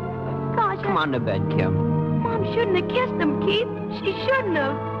Carrie. Gosh, Come on to bed, Kim. Mom shouldn't have kissed him, Keith. She shouldn't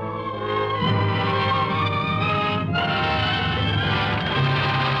have.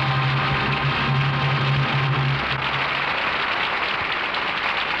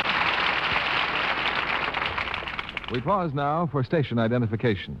 We pause now for station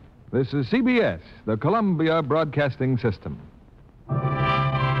identification. This is CBS, the Columbia Broadcasting System.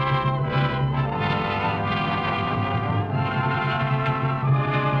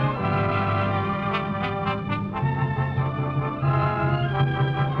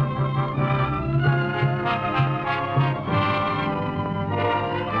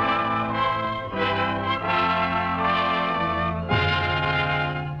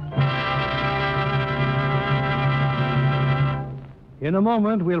 In a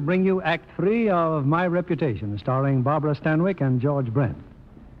moment, we'll bring you Act 3 of My Reputation, starring Barbara Stanwyck and George Brent.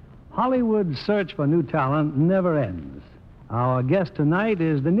 Hollywood's search for new talent never ends. Our guest tonight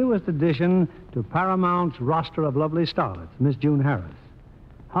is the newest addition to Paramount's roster of lovely starlets, Miss June Harris.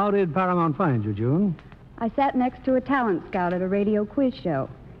 How did Paramount find you, June? I sat next to a talent scout at a radio quiz show.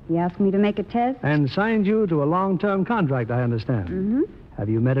 He asked me to make a test. And signed you to a long-term contract, I understand. Mm-hmm. Have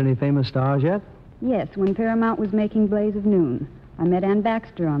you met any famous stars yet? Yes, when Paramount was making Blaze of Noon. I met Ann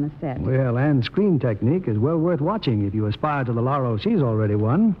Baxter on the set. Well, Ann's screen technique is well worth watching if you aspire to the laurel she's already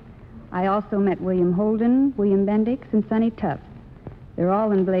won. I also met William Holden, William Bendix, and Sonny Tufts. They're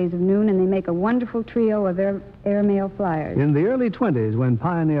all in Blaze of Noon, and they make a wonderful trio of airmail flyers. In the early 20s, when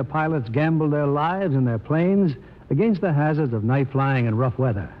pioneer pilots gambled their lives in their planes against the hazards of night flying and rough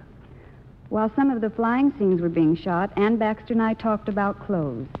weather. While some of the flying scenes were being shot, Ann Baxter and I talked about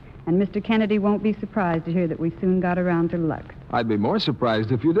clothes. And Mr. Kennedy won't be surprised to hear that we soon got around to Lux. I'd be more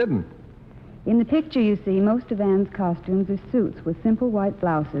surprised if you didn't. In the picture, you see, most of Ann's costumes are suits with simple white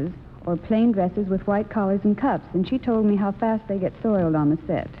blouses or plain dresses with white collars and cuffs, and she told me how fast they get soiled on the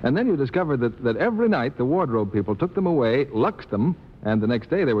set. And then you discovered that every night the wardrobe people took them away, luxed them, and the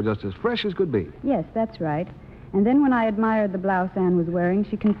next day they were just as fresh as could be. Yes, that's right. And then when I admired the blouse Ann was wearing,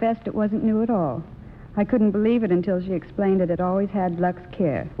 she confessed it wasn't new at all. I couldn't believe it until she explained that it always had Lux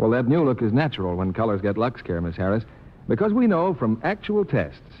Care. Well, that new look is natural when colors get Lux Care, Miss Harris, because we know from actual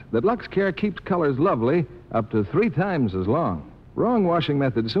tests that Lux Care keeps colors lovely up to 3 times as long. Wrong washing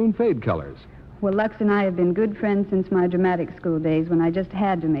methods soon fade colors. Well, Lux and I have been good friends since my dramatic school days when I just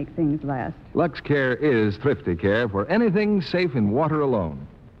had to make things last. Lux Care is thrifty care for anything safe in water alone.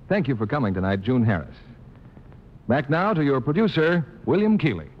 Thank you for coming tonight, June Harris. Back now to your producer, William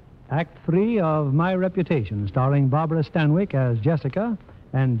Keeley. Act 3 of My Reputation, starring Barbara Stanwyck as Jessica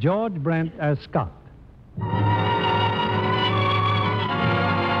and George Brent as Scott.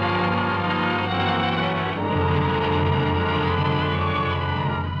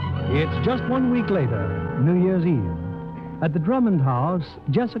 It's just 1 week later, New Year's Eve. At the Drummond house,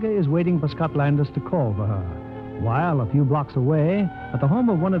 Jessica is waiting for Scott Landis to call for her, while a few blocks away, at the home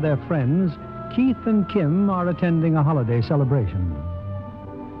of one of their friends, Keith and Kim are attending a holiday celebration.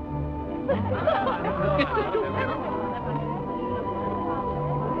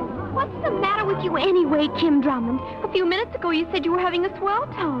 What's the matter with you anyway, Kim Drummond? A few minutes ago you said you were having a swell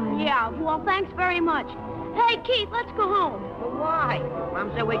time. Yeah, well, thanks very much. Hey, Keith, let's go home. But why?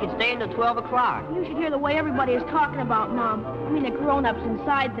 Mom said we could stay until 12 o'clock. You should hear the way everybody is talking about Mom. I mean, the grown-ups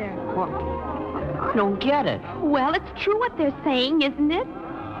inside there. Well, I don't get it. Well, it's true what they're saying, isn't it?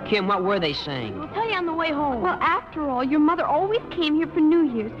 Kim, what were they saying? I'll tell you on the way home. Well, after all, your mother always came here for New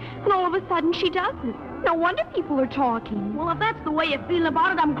Year's, and all of a sudden she doesn't. No wonder people are talking. Well, if that's the way you're feeling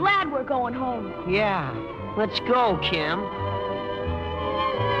about it, I'm glad we're going home. Yeah. Let's go, Kim.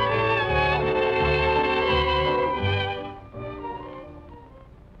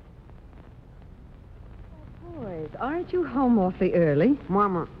 Boys, aren't you home awfully early?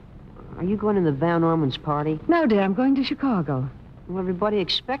 Mama, are you going to the Van Ormon's party? No, dear, I'm going to Chicago. Well, everybody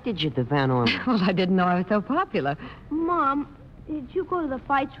expected you at the Van Ormon's. Well, I didn't know I was so popular. Mom, did you go to the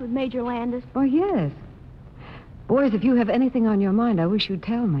fights with Major Landis? Oh, yes. Boys, if you have anything on your mind, I wish you'd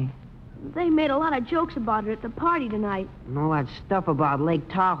tell me. They made a lot of jokes about it at the party tonight. And all that stuff about Lake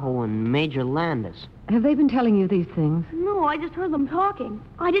Tahoe and Major Landis. Have they been telling you these things? No, I just heard them talking.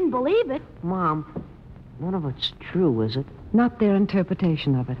 I didn't believe it. Mom, none of it's true, is it? Not their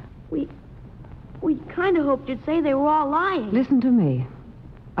interpretation of it. We kind of hoped you'd say they were all lying. Listen to me.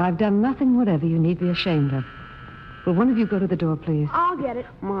 I've done nothing whatever you need be ashamed of. Will one of you go to the door, please? I'll get it.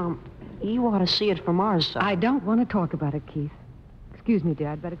 Mom, you ought to see it from our side. I don't want to talk about it, Keith. Excuse me, dear.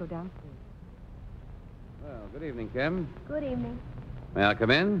 I'd better go downstairs. Well, good evening, Kim. Good evening. May I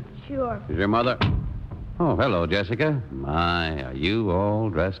come in? Sure. Is your mother... Oh, hello, Jessica. My, are you all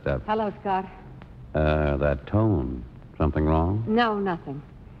dressed up? Hello, Scott. That tone. Something wrong? No, nothing.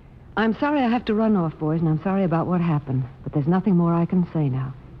 I'm sorry I have to run off, boys, and I'm sorry about what happened. But there's nothing more I can say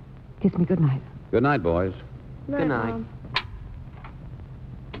now. Kiss me good night. Good night, boys. Good night. Mom.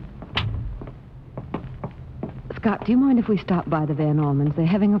 Scott, do you mind if we stop by the Van Ormons? They're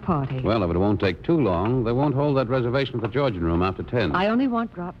having a party. Well, if it won't take too long, they won't hold that reservation for the Georgian room after 10. I only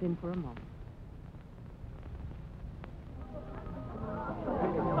want dropped in for a moment.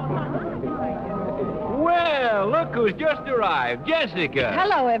 Well, look who's just arrived. Jessica.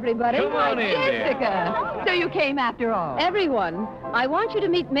 Hello, everybody. Come on in there. Jessica. So you came after all. Everyone, I want you to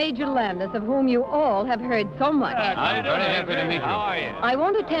meet Major Landis, of whom you all have heard so much. I'm very happy to meet you. How are you? I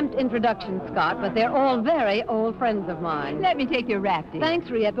won't attempt introductions, Scott, but they're all very old friends of mine. Let me take your wrap, dear. Thanks,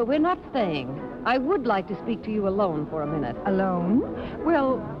 Riette, but we're not staying. I would like to speak to you alone for a minute. Alone?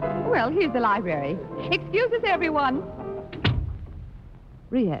 Well, here's the library. Excuse us, everyone.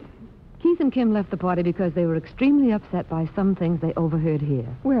 Riette, Keith and Kim left the party because they were extremely upset by some things they overheard here.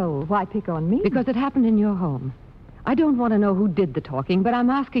 Well, why pick on me? Because it happened in your home. I don't want to know who did the talking, but I'm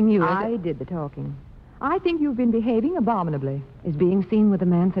asking you... I did the talking. I think you've been behaving abominably. Is being seen with a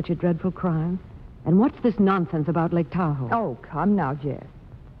man such a dreadful crime? And what's this nonsense about Lake Tahoe? Oh, come now, Jess.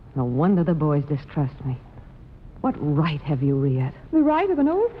 No wonder the boys distrust me. What right have you, Riette? The right of an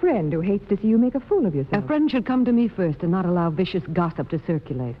old friend who hates to see you make a fool of yourself. A friend should come to me first and not allow vicious gossip to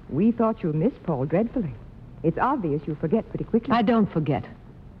circulate. We thought you missed Paul dreadfully. It's obvious you forget pretty quickly. I don't forget.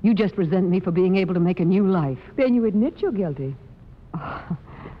 You just resent me for being able to make a new life. Then you admit you're guilty. Oh,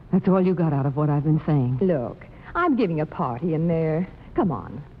 that's all you got out of what I've been saying. Look, I'm giving a party in there. Come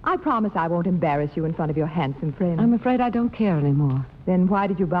on. I promise I won't embarrass you in front of your handsome friend. I'm afraid I don't care anymore. Then why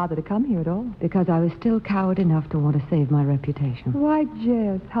did you bother to come here at all? Because I was still coward enough to want to save my reputation. Why,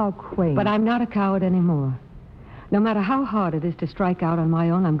 Jess, how quaint. But I'm not a coward anymore. No matter how hard it is to strike out on my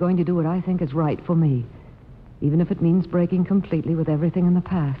own, I'm going to do what I think is right for me. Even if it means breaking completely with everything in the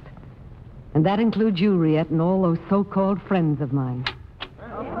past. And that includes you, Riette, and all those so-called friends of mine.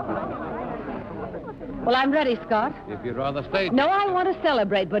 Well, I'm ready, Scott. If you'd rather stay... No, I want to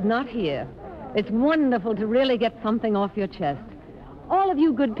celebrate, but not here. It's wonderful to really get something off your chest. All of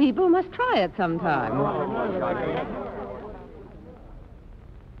you good people must try it sometime.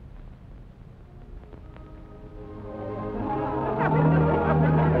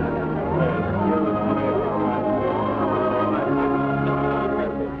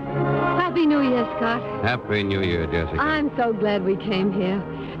 Happy New Year, Scott. Happy New Year, Jessica. I'm so glad we came here.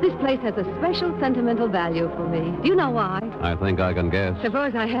 This place has a special sentimental value for me. Do you know why? I think I can guess.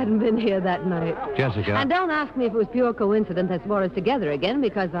 Suppose I hadn't been here that night. Jessica. And don't ask me if it was pure coincidence that's brought us together again,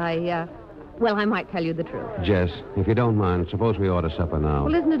 because I might tell you the truth. Jess, if you don't mind, suppose we order supper now.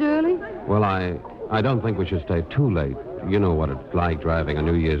 Well, isn't it early? Well, I don't think we should stay too late. You know what it's like driving on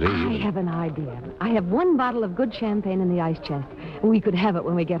New Year's Eve. I have an idea. I have one bottle of good champagne in the ice chest. We could have it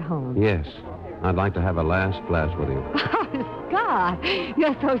when we get home. Yes. I'd like to have a last glass with you. Oh, Scott,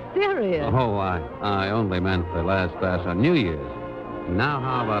 you're so serious. Oh, I only meant the last glass on New Year's. Now,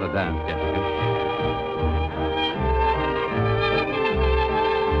 how about a dance, Jessica?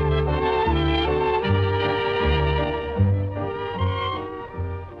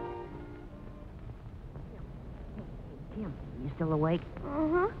 still awake?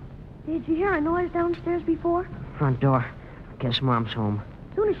 Uh-huh. Did you hear a noise downstairs before? Front door. Guess Mom's home.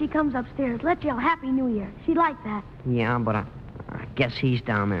 As soon as she comes upstairs, let's yell Happy New Year. She'd like that. Yeah, but I guess he's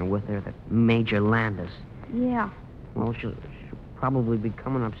down there with her, that Major Landis. Yeah. Well, she'll probably be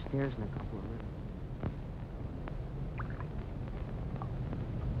coming upstairs in a couple of minutes.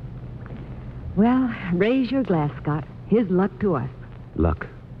 Well, raise your glass, Scott. Here's luck to us. Luck.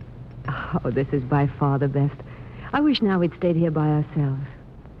 Oh, this is by far the best. I wish now we'd stayed here by ourselves.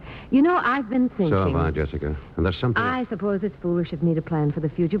 You know, I've been thinking... So have I, Jessica. And there's something... I suppose it's foolish of me to plan for the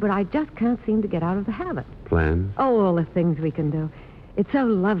future, but I just can't seem to get out of the habit. Plan? Oh, all the things we can do. It's so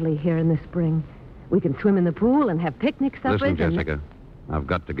lovely here in the spring. We can swim in the pool and have picnic suppers. Listen, Jessica, I've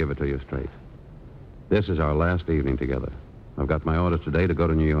got to give it to you straight. This is our last evening together. I've got my orders today to go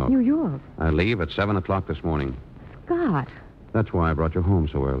to New York. New York? I leave at 7 o'clock this morning. Scott. That's why I brought you home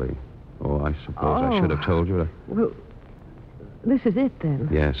so early. Oh, I suppose I should have told you to... Well, this is it, then.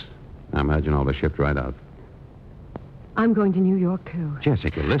 Yes. I imagine I'll be shipped right out. I'm going to New York, too.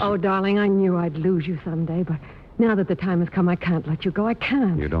 Jessica, listen. Oh, darling, I knew I'd lose you someday, but now that the time has come, I can't let you go. I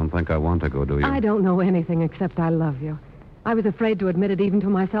can't. You don't think I want to go, do you? I don't know anything except I love you. I was afraid to admit it even to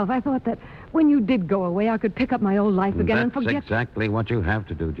myself. I thought that when you did go away, I could pick up my old life again and forget... That's exactly what you have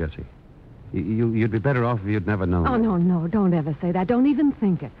to do, Jessie. You'd be better off if you'd never known. Oh, no, don't ever say that. Don't even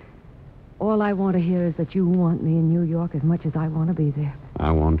think it. All I want to hear is that you want me in New York as much as I want to be there.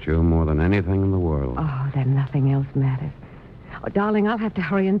 I want you more than anything in the world. Oh, then nothing else matters. Oh, darling, I'll have to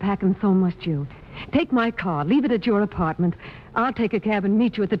hurry and pack, and so must you. Take my car. Leave it at your apartment. I'll take a cab and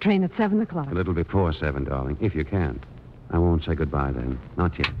meet you at the train at 7 o'clock. A little before 7, darling, if you can. I won't say goodbye then.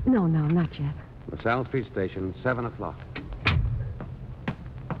 Not yet. No, not yet. LaSalle Street Station, 7 o'clock.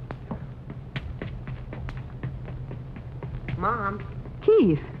 Mom.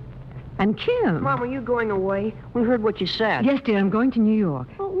 Keith. And Kim. Mom, are you going away? We heard what you said. Yes, dear, I'm going to New York.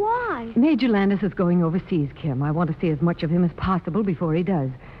 But why? Major Landis is going overseas, Kim. I want to see as much of him as possible before he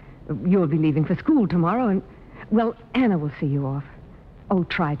does. You'll be leaving for school tomorrow, and... Well, Anna will see you off. Oh,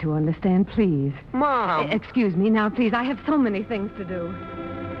 try to understand, please. Mom! Excuse me now, please. I have so many things to do.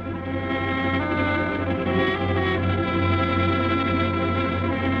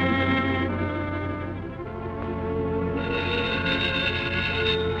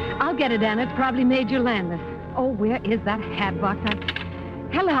 I'll get it, Anna. It's probably Major Landis. Oh, where is that hat box?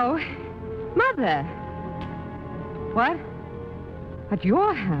 Hello? Mother? What? At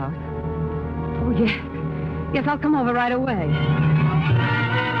your house? Oh, yes. Yes, I'll come over right away.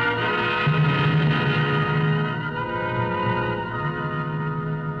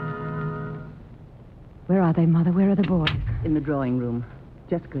 Where are they, Mother? Where are the boys? In the drawing room.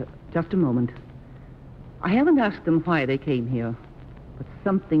 Jessica, just a moment. I haven't asked them why they came here, but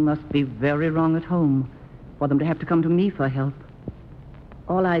something must be very wrong at home for them to have to come to me for help.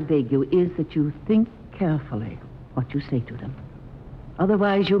 All I beg you is that you think carefully what you say to them.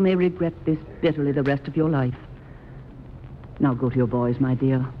 Otherwise, you may regret this bitterly the rest of your life. Now go to your boys, my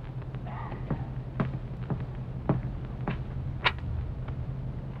dear.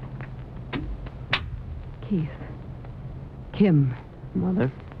 Keith. Kim.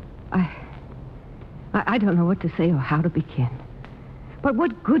 Mother? I don't know what to say or how to begin. But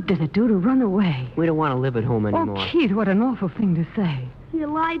what good does it do to run away? We don't want to live at home anymore. Oh, Keith, what an awful thing to say. You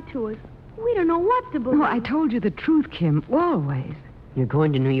lied to us. We don't know what to believe. No, I told you the truth, Kim, always. You're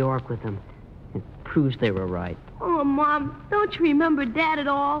going to New York with them. It proves they were right. Oh, Mom, don't you remember Dad at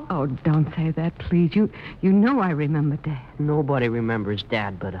all? Oh, don't say that, please. You know I remember Dad. Nobody remembers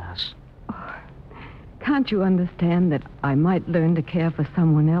Dad but us. Oh, can't you understand that I might learn to care for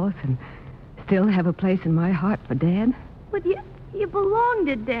someone else and still have a place in my heart for Dad? But you belong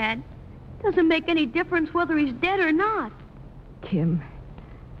to Dad. Doesn't make any difference whether he's dead or not. Kim,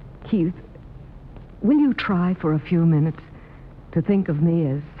 Keith, will you try for a few minutes to think of me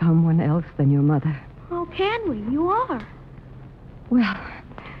as someone else than your mother? How can we? You are. Well,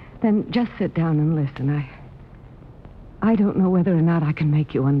 then just sit down and listen. I don't know whether or not I can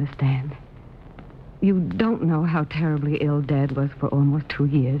make you understand. You don't know how terribly ill Dad was for almost 2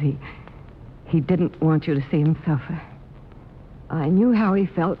 years. He didn't want you to see him suffer. I knew how he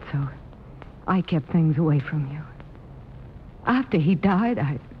felt, so I kept things away from you. After he died,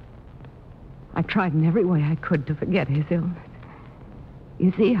 I tried in every way I could to forget his illness.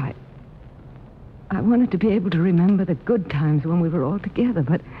 You see, I wanted to be able to remember the good times when we were all together,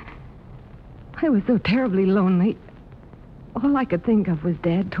 but I was so terribly lonely. All I could think of was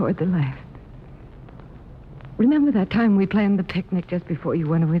Dad toward the last. Remember that time we planned the picnic just before you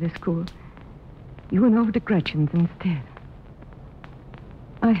went away to school? You went over to Gretchen's instead.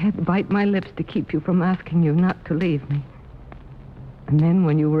 I had to bite my lips to keep you from asking you not to leave me. And then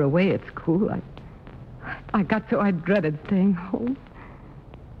when you were away at school, I got so I dreaded staying home.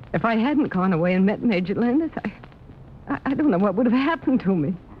 If I hadn't gone away and met Major Landis, I don't know what would have happened to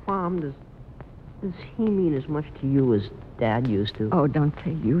me. Mom, does he mean as much to you as Dad used to? Oh, don't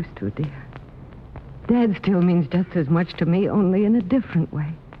say used to, dear. Dad still means just as much to me, only in a different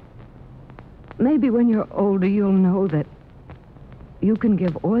way. Maybe when you're older, you'll know that you can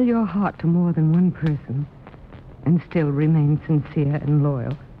give all your heart to more than one person and still remain sincere and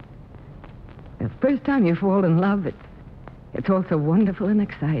loyal. The first time you fall in love, it's also wonderful and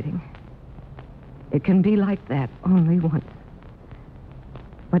exciting. It can be like that only once.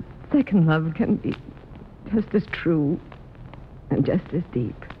 But second love can be just as true and just as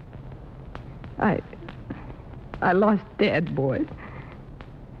deep. I lost Dad, boys.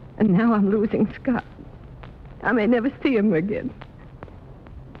 And now I'm losing Scott. I may never see him again.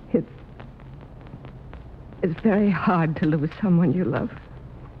 It's very hard to lose someone you love.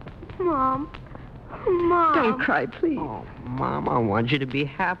 Mom. Don't cry, please. Oh, Mom, I want you to be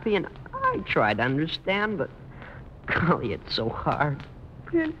happy, and I try to understand, but golly, it's so hard.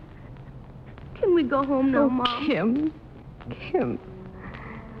 Can we go home now, Mom? Kim.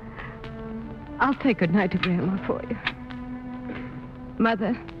 I'll say goodnight to Grandma for you.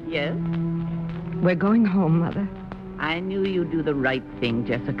 Mother. Yes? We're going home, Mother. I knew you'd do the right thing,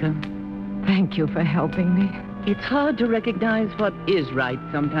 Jessica. Thank you for helping me. It's hard to recognize what is right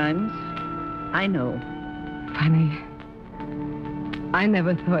sometimes. I know. Funny. I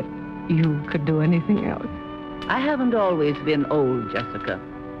never thought you could do anything else. I haven't always been old, Jessica.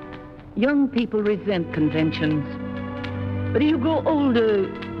 Young people resent conventions. But as you grow older,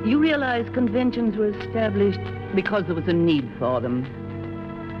 you realize conventions were established because there was a need for them.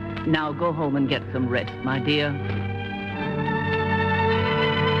 Now go home and get some rest, my dear.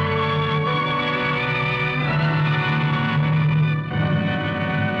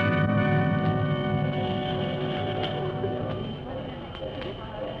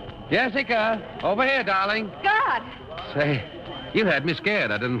 Jessica, over here, darling. God! Say, you had me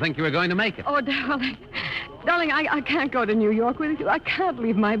scared. I didn't think you were going to make it. Oh, darling. Darling, I can't go to New York with you. I can't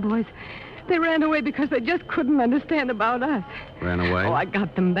leave my boys. They ran away because they just couldn't understand about us. Ran away? Oh, I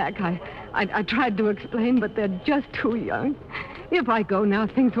got them back. I tried to explain, but they're just too young. If I go now,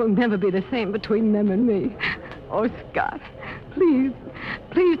 things will never be the same between them and me. Oh, Scott, please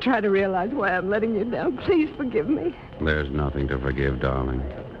try to realize why I'm letting you down. Please forgive me. There's nothing to forgive, darling.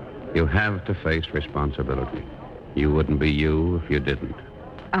 You have to face responsibility. You wouldn't be you if you didn't.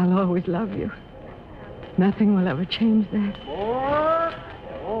 I'll always love you. Nothing will ever change that. Oh,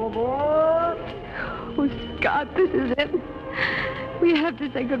 Scott, this is it. We have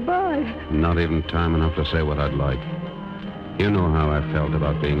to say goodbye. Not even time enough to say what I'd like. You know how I felt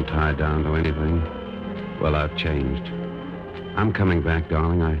about being tied down to anything. Well, I've changed. I'm coming back,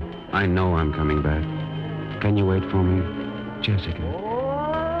 darling. I know I'm coming back. Can you wait for me, Jessica?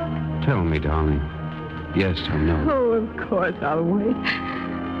 Tell me, darling. Yes or no? Oh, of course I'll wait.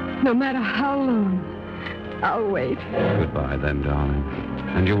 No matter how long, I'll wait. Goodbye then, darling.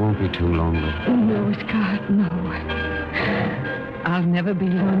 And you won't be too lonely. No, Scott, no. I'll never be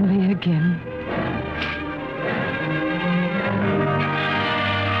lonely again.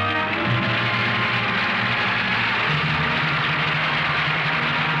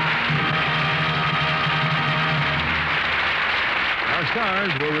 Our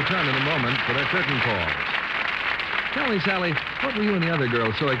stars will return in a moment for their curtain call. Tell me, Sally, what were you and the other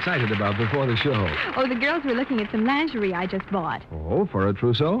girls so excited about before the show? Oh, the girls were looking at some lingerie I just bought. Oh, for a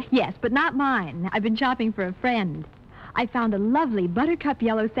trousseau? Yes, but not mine. I've been shopping for a friend. I found a lovely buttercup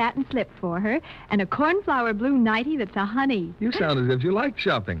yellow satin slip for her and a cornflower blue nightie that's a honey. You sound as if you like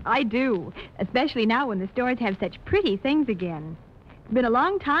shopping. I do, especially now when the stores have such pretty things again. It's been a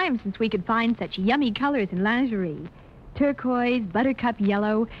long time since we could find such yummy colors in lingerie. Turquoise, buttercup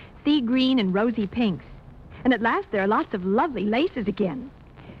yellow, sea green, and rosy pinks. And at last there are lots of lovely laces again.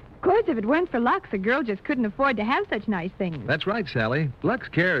 Of course, if it weren't for Lux, a girl just couldn't afford to have such nice things. That's right, Sally. Lux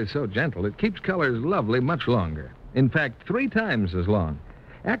Care is so gentle, it keeps colors lovely much longer. In fact, 3 times as long.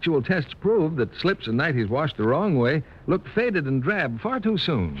 Actual tests prove that slips and nighties washed the wrong way look faded and drab far too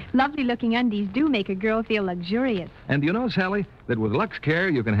soon. Lovely-looking undies do make a girl feel luxurious. And you know, Sally, that with Lux Care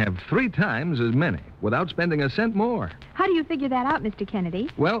you can have 3 times as many without spending a cent more. How do you figure that out, Mr. Kennedy?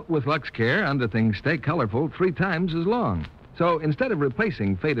 Well, with Lux Care, underthings stay colorful 3 times as long. So instead of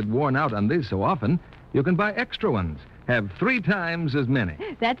replacing faded, worn-out undies so often, you can buy extra ones. Have 3 times as many.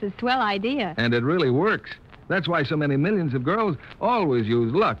 That's a swell idea. And it really works. That's why so many millions of girls always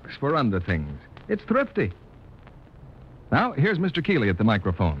use Lux for underthings. It's thrifty. Now, here's Mr. Keeley at the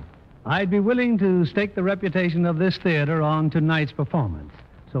microphone. I'd be willing to stake the reputation of this theater on tonight's performance.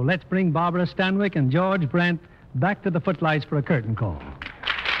 So let's bring Barbara Stanwyck and George Brent back to the footlights for a curtain call.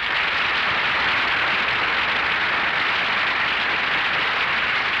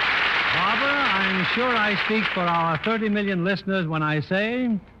 Barbara, I'm sure I speak for our 30 million listeners when I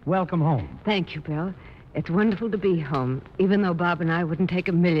say, welcome home. Thank you, Bill. It's wonderful to be home, even though Bob and I wouldn't take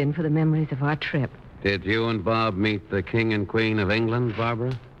a million for the memories of our trip. Did you and Bob meet the King and Queen of England,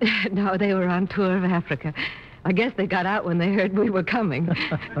 Barbara? No, they were on tour of Africa. I guess they got out when they heard we were coming.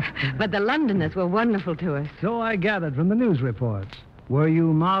 But the Londoners were wonderful to us. So I gathered from the news reports. Were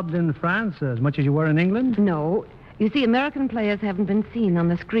you mobbed in France as much as you were in England? No. You see, American players haven't been seen on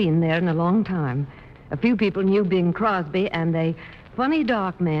the screen there in a long time. A few people knew Bing Crosby and a funny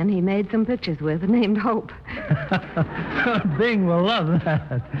dark man he made some pictures with named Hope. Bing will love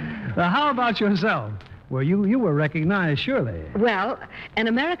that. How about yourself? Well, you were recognized, surely. Well, an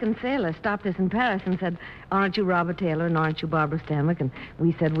American sailor stopped us in Paris and said, aren't you Robert Taylor and aren't you Barbara Stanwyck? And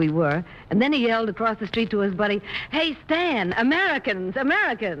we said we were. And then he yelled across the street to his buddy, hey, Stan, Americans,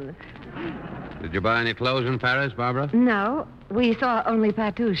 Americans. Did you buy any clothes in Paris, Barbara? No, we saw only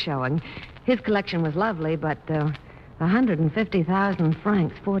Patou's showing. His collection was lovely, but 150,000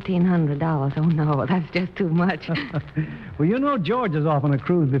 francs, $1,400. Oh, no, that's just too much. Well, you know George is off on a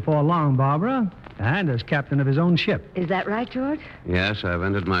cruise before long, Barbara, and as captain of his own ship. Is that right, George? Yes, I've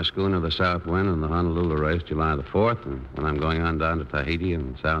entered my schooner, the South Wind, in the Honolulu race July the 4th, and I'm going on down to Tahiti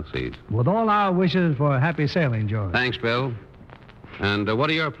and the South Seas. With all our wishes for happy sailing, George. Thanks, Bill. And what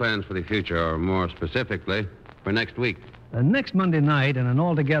are your plans for the future, or more specifically, for next week? Next Monday night, in an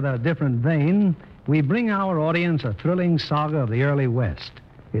altogether different vein, we bring our audience a thrilling saga of the early West.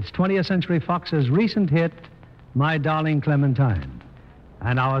 It's 20th Century Fox's recent hit, My Darling Clementine.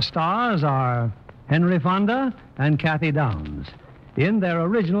 And our stars are Henry Fonda and Kathy Downs in their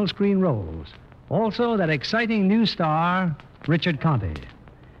original screen roles. Also, that exciting new star, Richard Conte.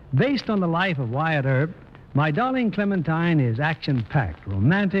 Based on the life of Wyatt Earp, My Darling Clementine is action-packed,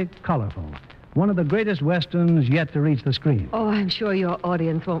 romantic, colorful. One of the greatest westerns yet to reach the screen. Oh, I'm sure your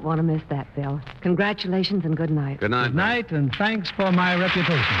audience won't want to miss that, Bill. Congratulations and good night. Good night. Good night, and thanks for my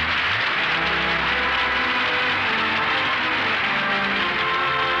reputation.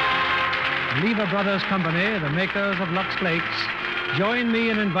 Lever Brothers Company, the makers of Lux Flakes, join me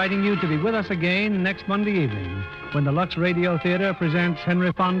in inviting you to be with us again next Monday evening when the Lux Radio Theater presents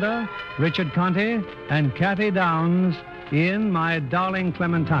Henry Fonda, Richard Conte, and Kathy Downs in My Darling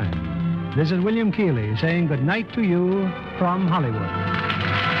Clementine. This is William Keeley saying good night to you from Hollywood.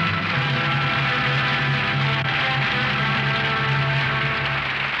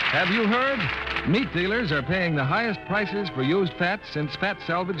 Have you heard? Meat dealers are paying the highest prices for used fat since fat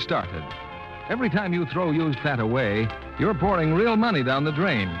salvage started. Every time you throw used fat away, you're pouring real money down the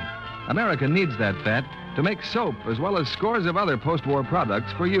drain. America needs that fat to make soap as well as scores of other post-war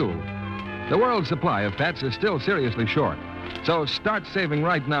products for you. The world's supply of fats is still seriously short. So start saving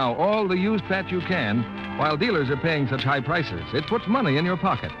right now all the used fat you can while dealers are paying such high prices. It puts money in your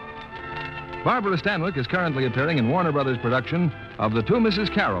pocket. Barbara Stanwyck is currently appearing in Warner Brothers' production of The Two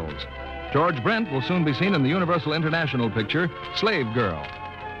Mrs. Carrolls. George Brent will soon be seen in the Universal International picture, Slave Girl.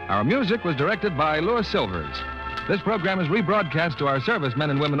 Our music was directed by Louis Silvers. This program is rebroadcast to our servicemen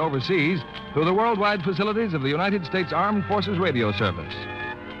and women overseas through the worldwide facilities of the United States Armed Forces Radio Service.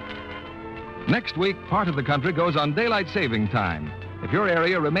 Next week, part of the country goes on daylight saving time. If your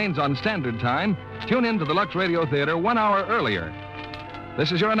area remains on standard time, tune in to the Lux Radio Theater 1 hour earlier.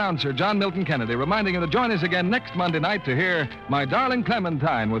 This is your announcer, John Milton Kennedy, reminding you to join us again next Monday night to hear My Darling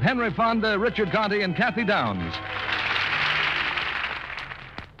Clementine with Henry Fonda, Richard Conte, and Kathy Downs.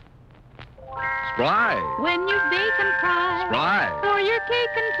 Spry. When you bake and fry. Spry. For your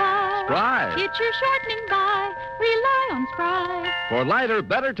cake and pie. Spry. Get your shortening by. Rely on Spry. For lighter,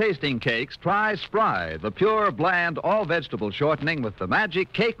 better tasting cakes, try Spry, the pure, bland, all-vegetable shortening with the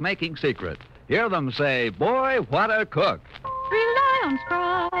magic cake-making secret. Hear them say, boy, what a cook. Rely on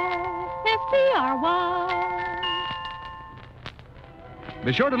Spry. S-P-R-Y.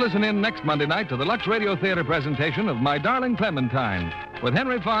 Be sure to listen in next Monday night to the Lux Radio Theater presentation of My Darling Clementine with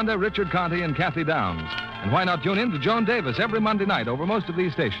Henry Fonda, Richard Conte, and Kathy Downs. And why not tune in to Joan Davis every Monday night over most of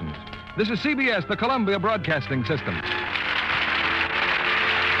these stations? This is CBS, the Columbia Broadcasting System.